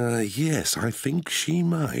 Yes, I think she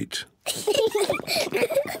might.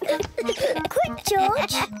 Quick,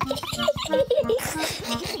 George.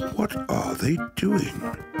 What are they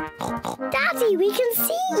doing? Daddy, we can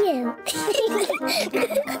see you.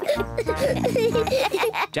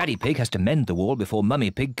 Daddy Pig has to mend the wall before Mummy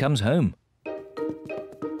Pig comes home.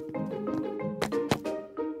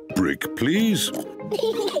 Brick, please.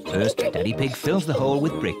 First, Daddy Pig fills the hole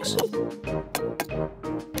with bricks.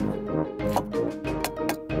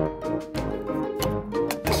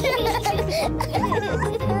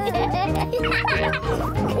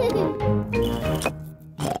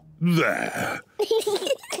 There.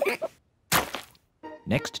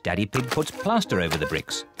 Next, Daddy Pig puts plaster over the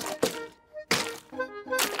bricks.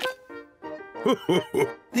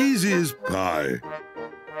 Easy as pie.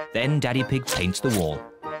 Then Daddy Pig paints the wall.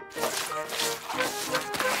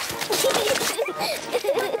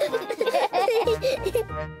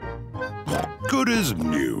 Good as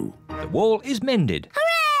new. The wall is mended.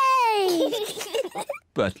 Hooray!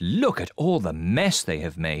 But look at all the mess they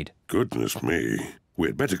have made. Goodness me.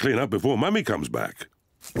 We'd better clean up before Mummy comes back.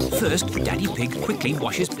 First, Daddy Pig quickly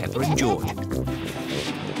washes Peppa and George.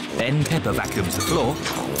 Then Peppa vacuums the floor.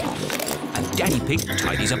 And Daddy Pig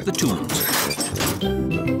tidies up the tools.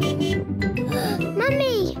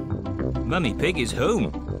 Mummy! Mummy Pig is home.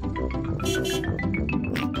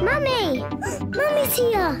 Mummy! Mummy's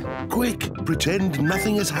here. Quick, pretend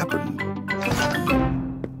nothing has happened.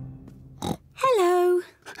 Hello.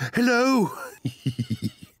 Hello.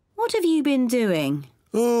 What have you been doing?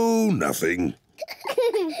 Oh, nothing.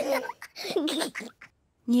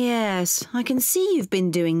 Yes, I can see you've been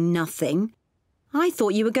doing nothing. I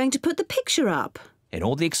thought you were going to put the picture up. In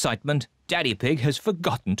all the excitement, Daddy Pig has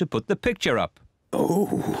forgotten to put the picture up.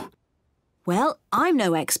 Oh. Well, I'm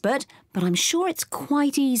no expert, but I'm sure it's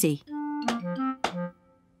quite easy.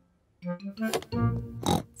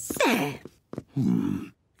 There.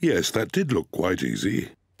 Yes, that did look quite easy.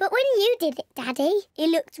 But when you did it, Daddy, it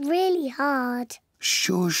looked really hard.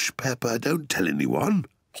 Shush, Peppa, don't tell anyone.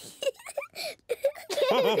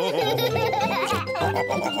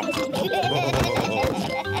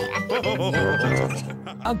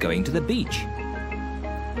 Are going to the beach.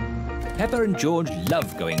 Peppa and George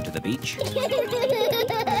love going to the beach.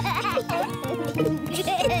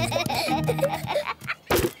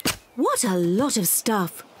 What a lot of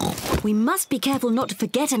stuff. We must be careful not to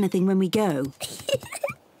forget anything when we go.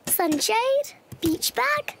 Sunshade, beach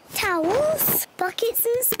bag, towels, buckets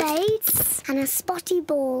and spades, and a spotty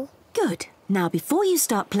ball. Good. Now, before you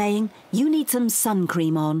start playing, you need some sun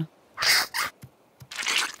cream on.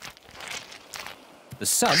 The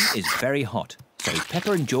sun is very hot, so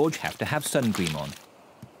Peppa and George have to have sun cream on.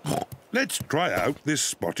 Let's try out this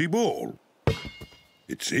spotty ball.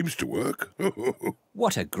 It seems to work.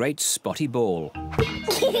 What a great spotty ball.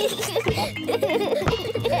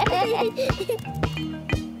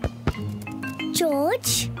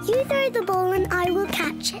 George, you throw the ball and I will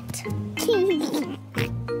catch it.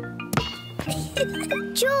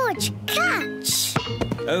 George, catch!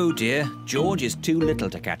 Oh dear, George is too little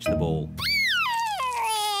to catch the ball.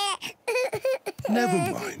 Never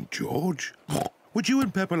mind, George. Would you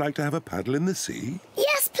and Peppa like to have a paddle in the sea?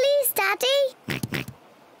 Yes, please, Daddy.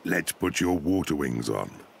 Let's put your water wings on.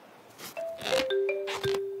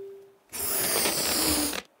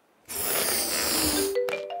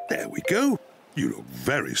 There we go. You look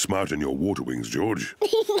very smart in your water wings, George.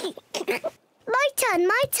 My turn,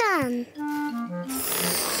 my turn.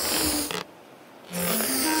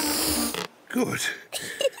 Good.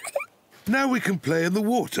 Now we can play in the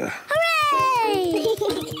water. Hooray!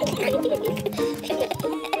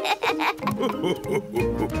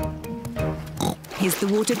 Is the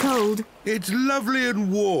water cold? It's lovely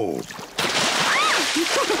and warm.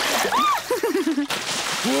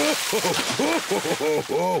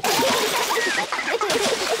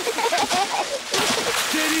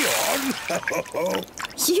 Steady on.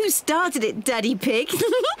 You started it, Daddy Pig.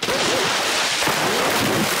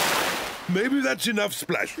 Maybe that's enough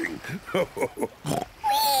splashing. Whee!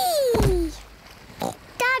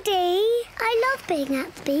 Daddy, I love being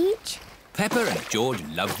at the beach. Peppa and George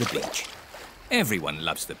love the beach. Everyone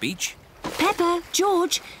loves the beach. Peppa,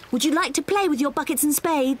 George, would you like to play with your buckets and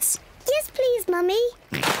spades? Yes, please, Mummy.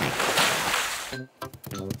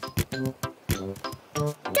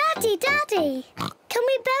 Daddy, can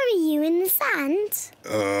we bury you in the sand?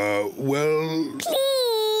 Well...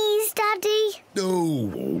 Please, Daddy. Oh,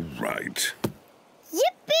 all right.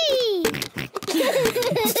 Yippee!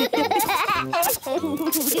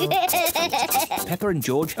 Peppa and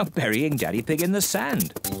George are burying Daddy Pig in the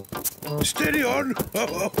sand. Steady on.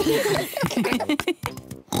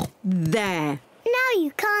 There. Now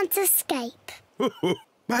you can't escape.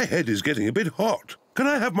 My head is getting a bit hot. Can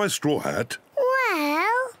I have my straw hat?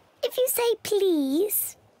 Well, if you say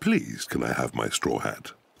please. Please, can I have my straw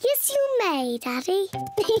hat? Yes, you may, Daddy.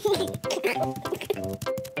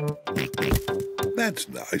 That's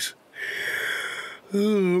nice.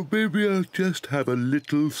 Oh, maybe I'll just have a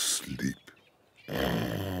little sleep.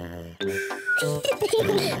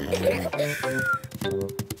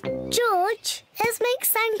 George, let's make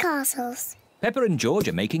sandcastles. Peppa and George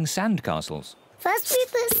are making sand castles. First we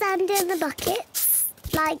put sand in the buckets,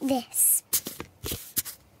 like this.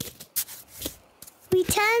 We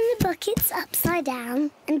turn the buckets upside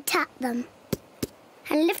down and tap them.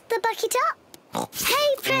 And lift the bucket up.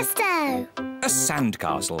 Hey, presto! A sand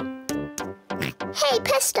castle. Hey,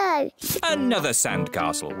 presto! Another sand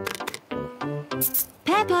castle.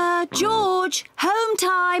 Peppa, George, home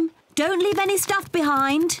time. Don't leave any stuff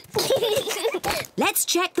behind. Let's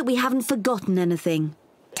check that we haven't forgotten anything.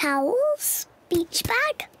 Towels, beach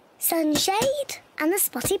bag, sunshade and the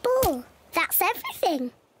spotty ball. That's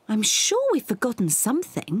everything. I'm sure we've forgotten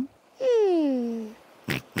something.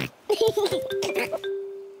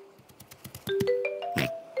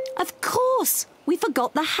 Of course, we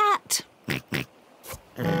forgot the hat.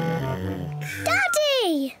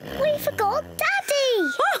 Daddy! We forgot Daddy!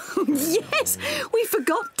 Oh, yes, we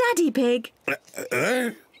forgot Daddy Pig.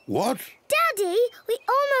 What? Daddy, we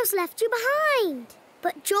almost left you behind.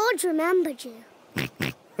 But George remembered you.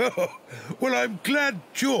 Well, I'm glad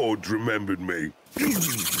George remembered me.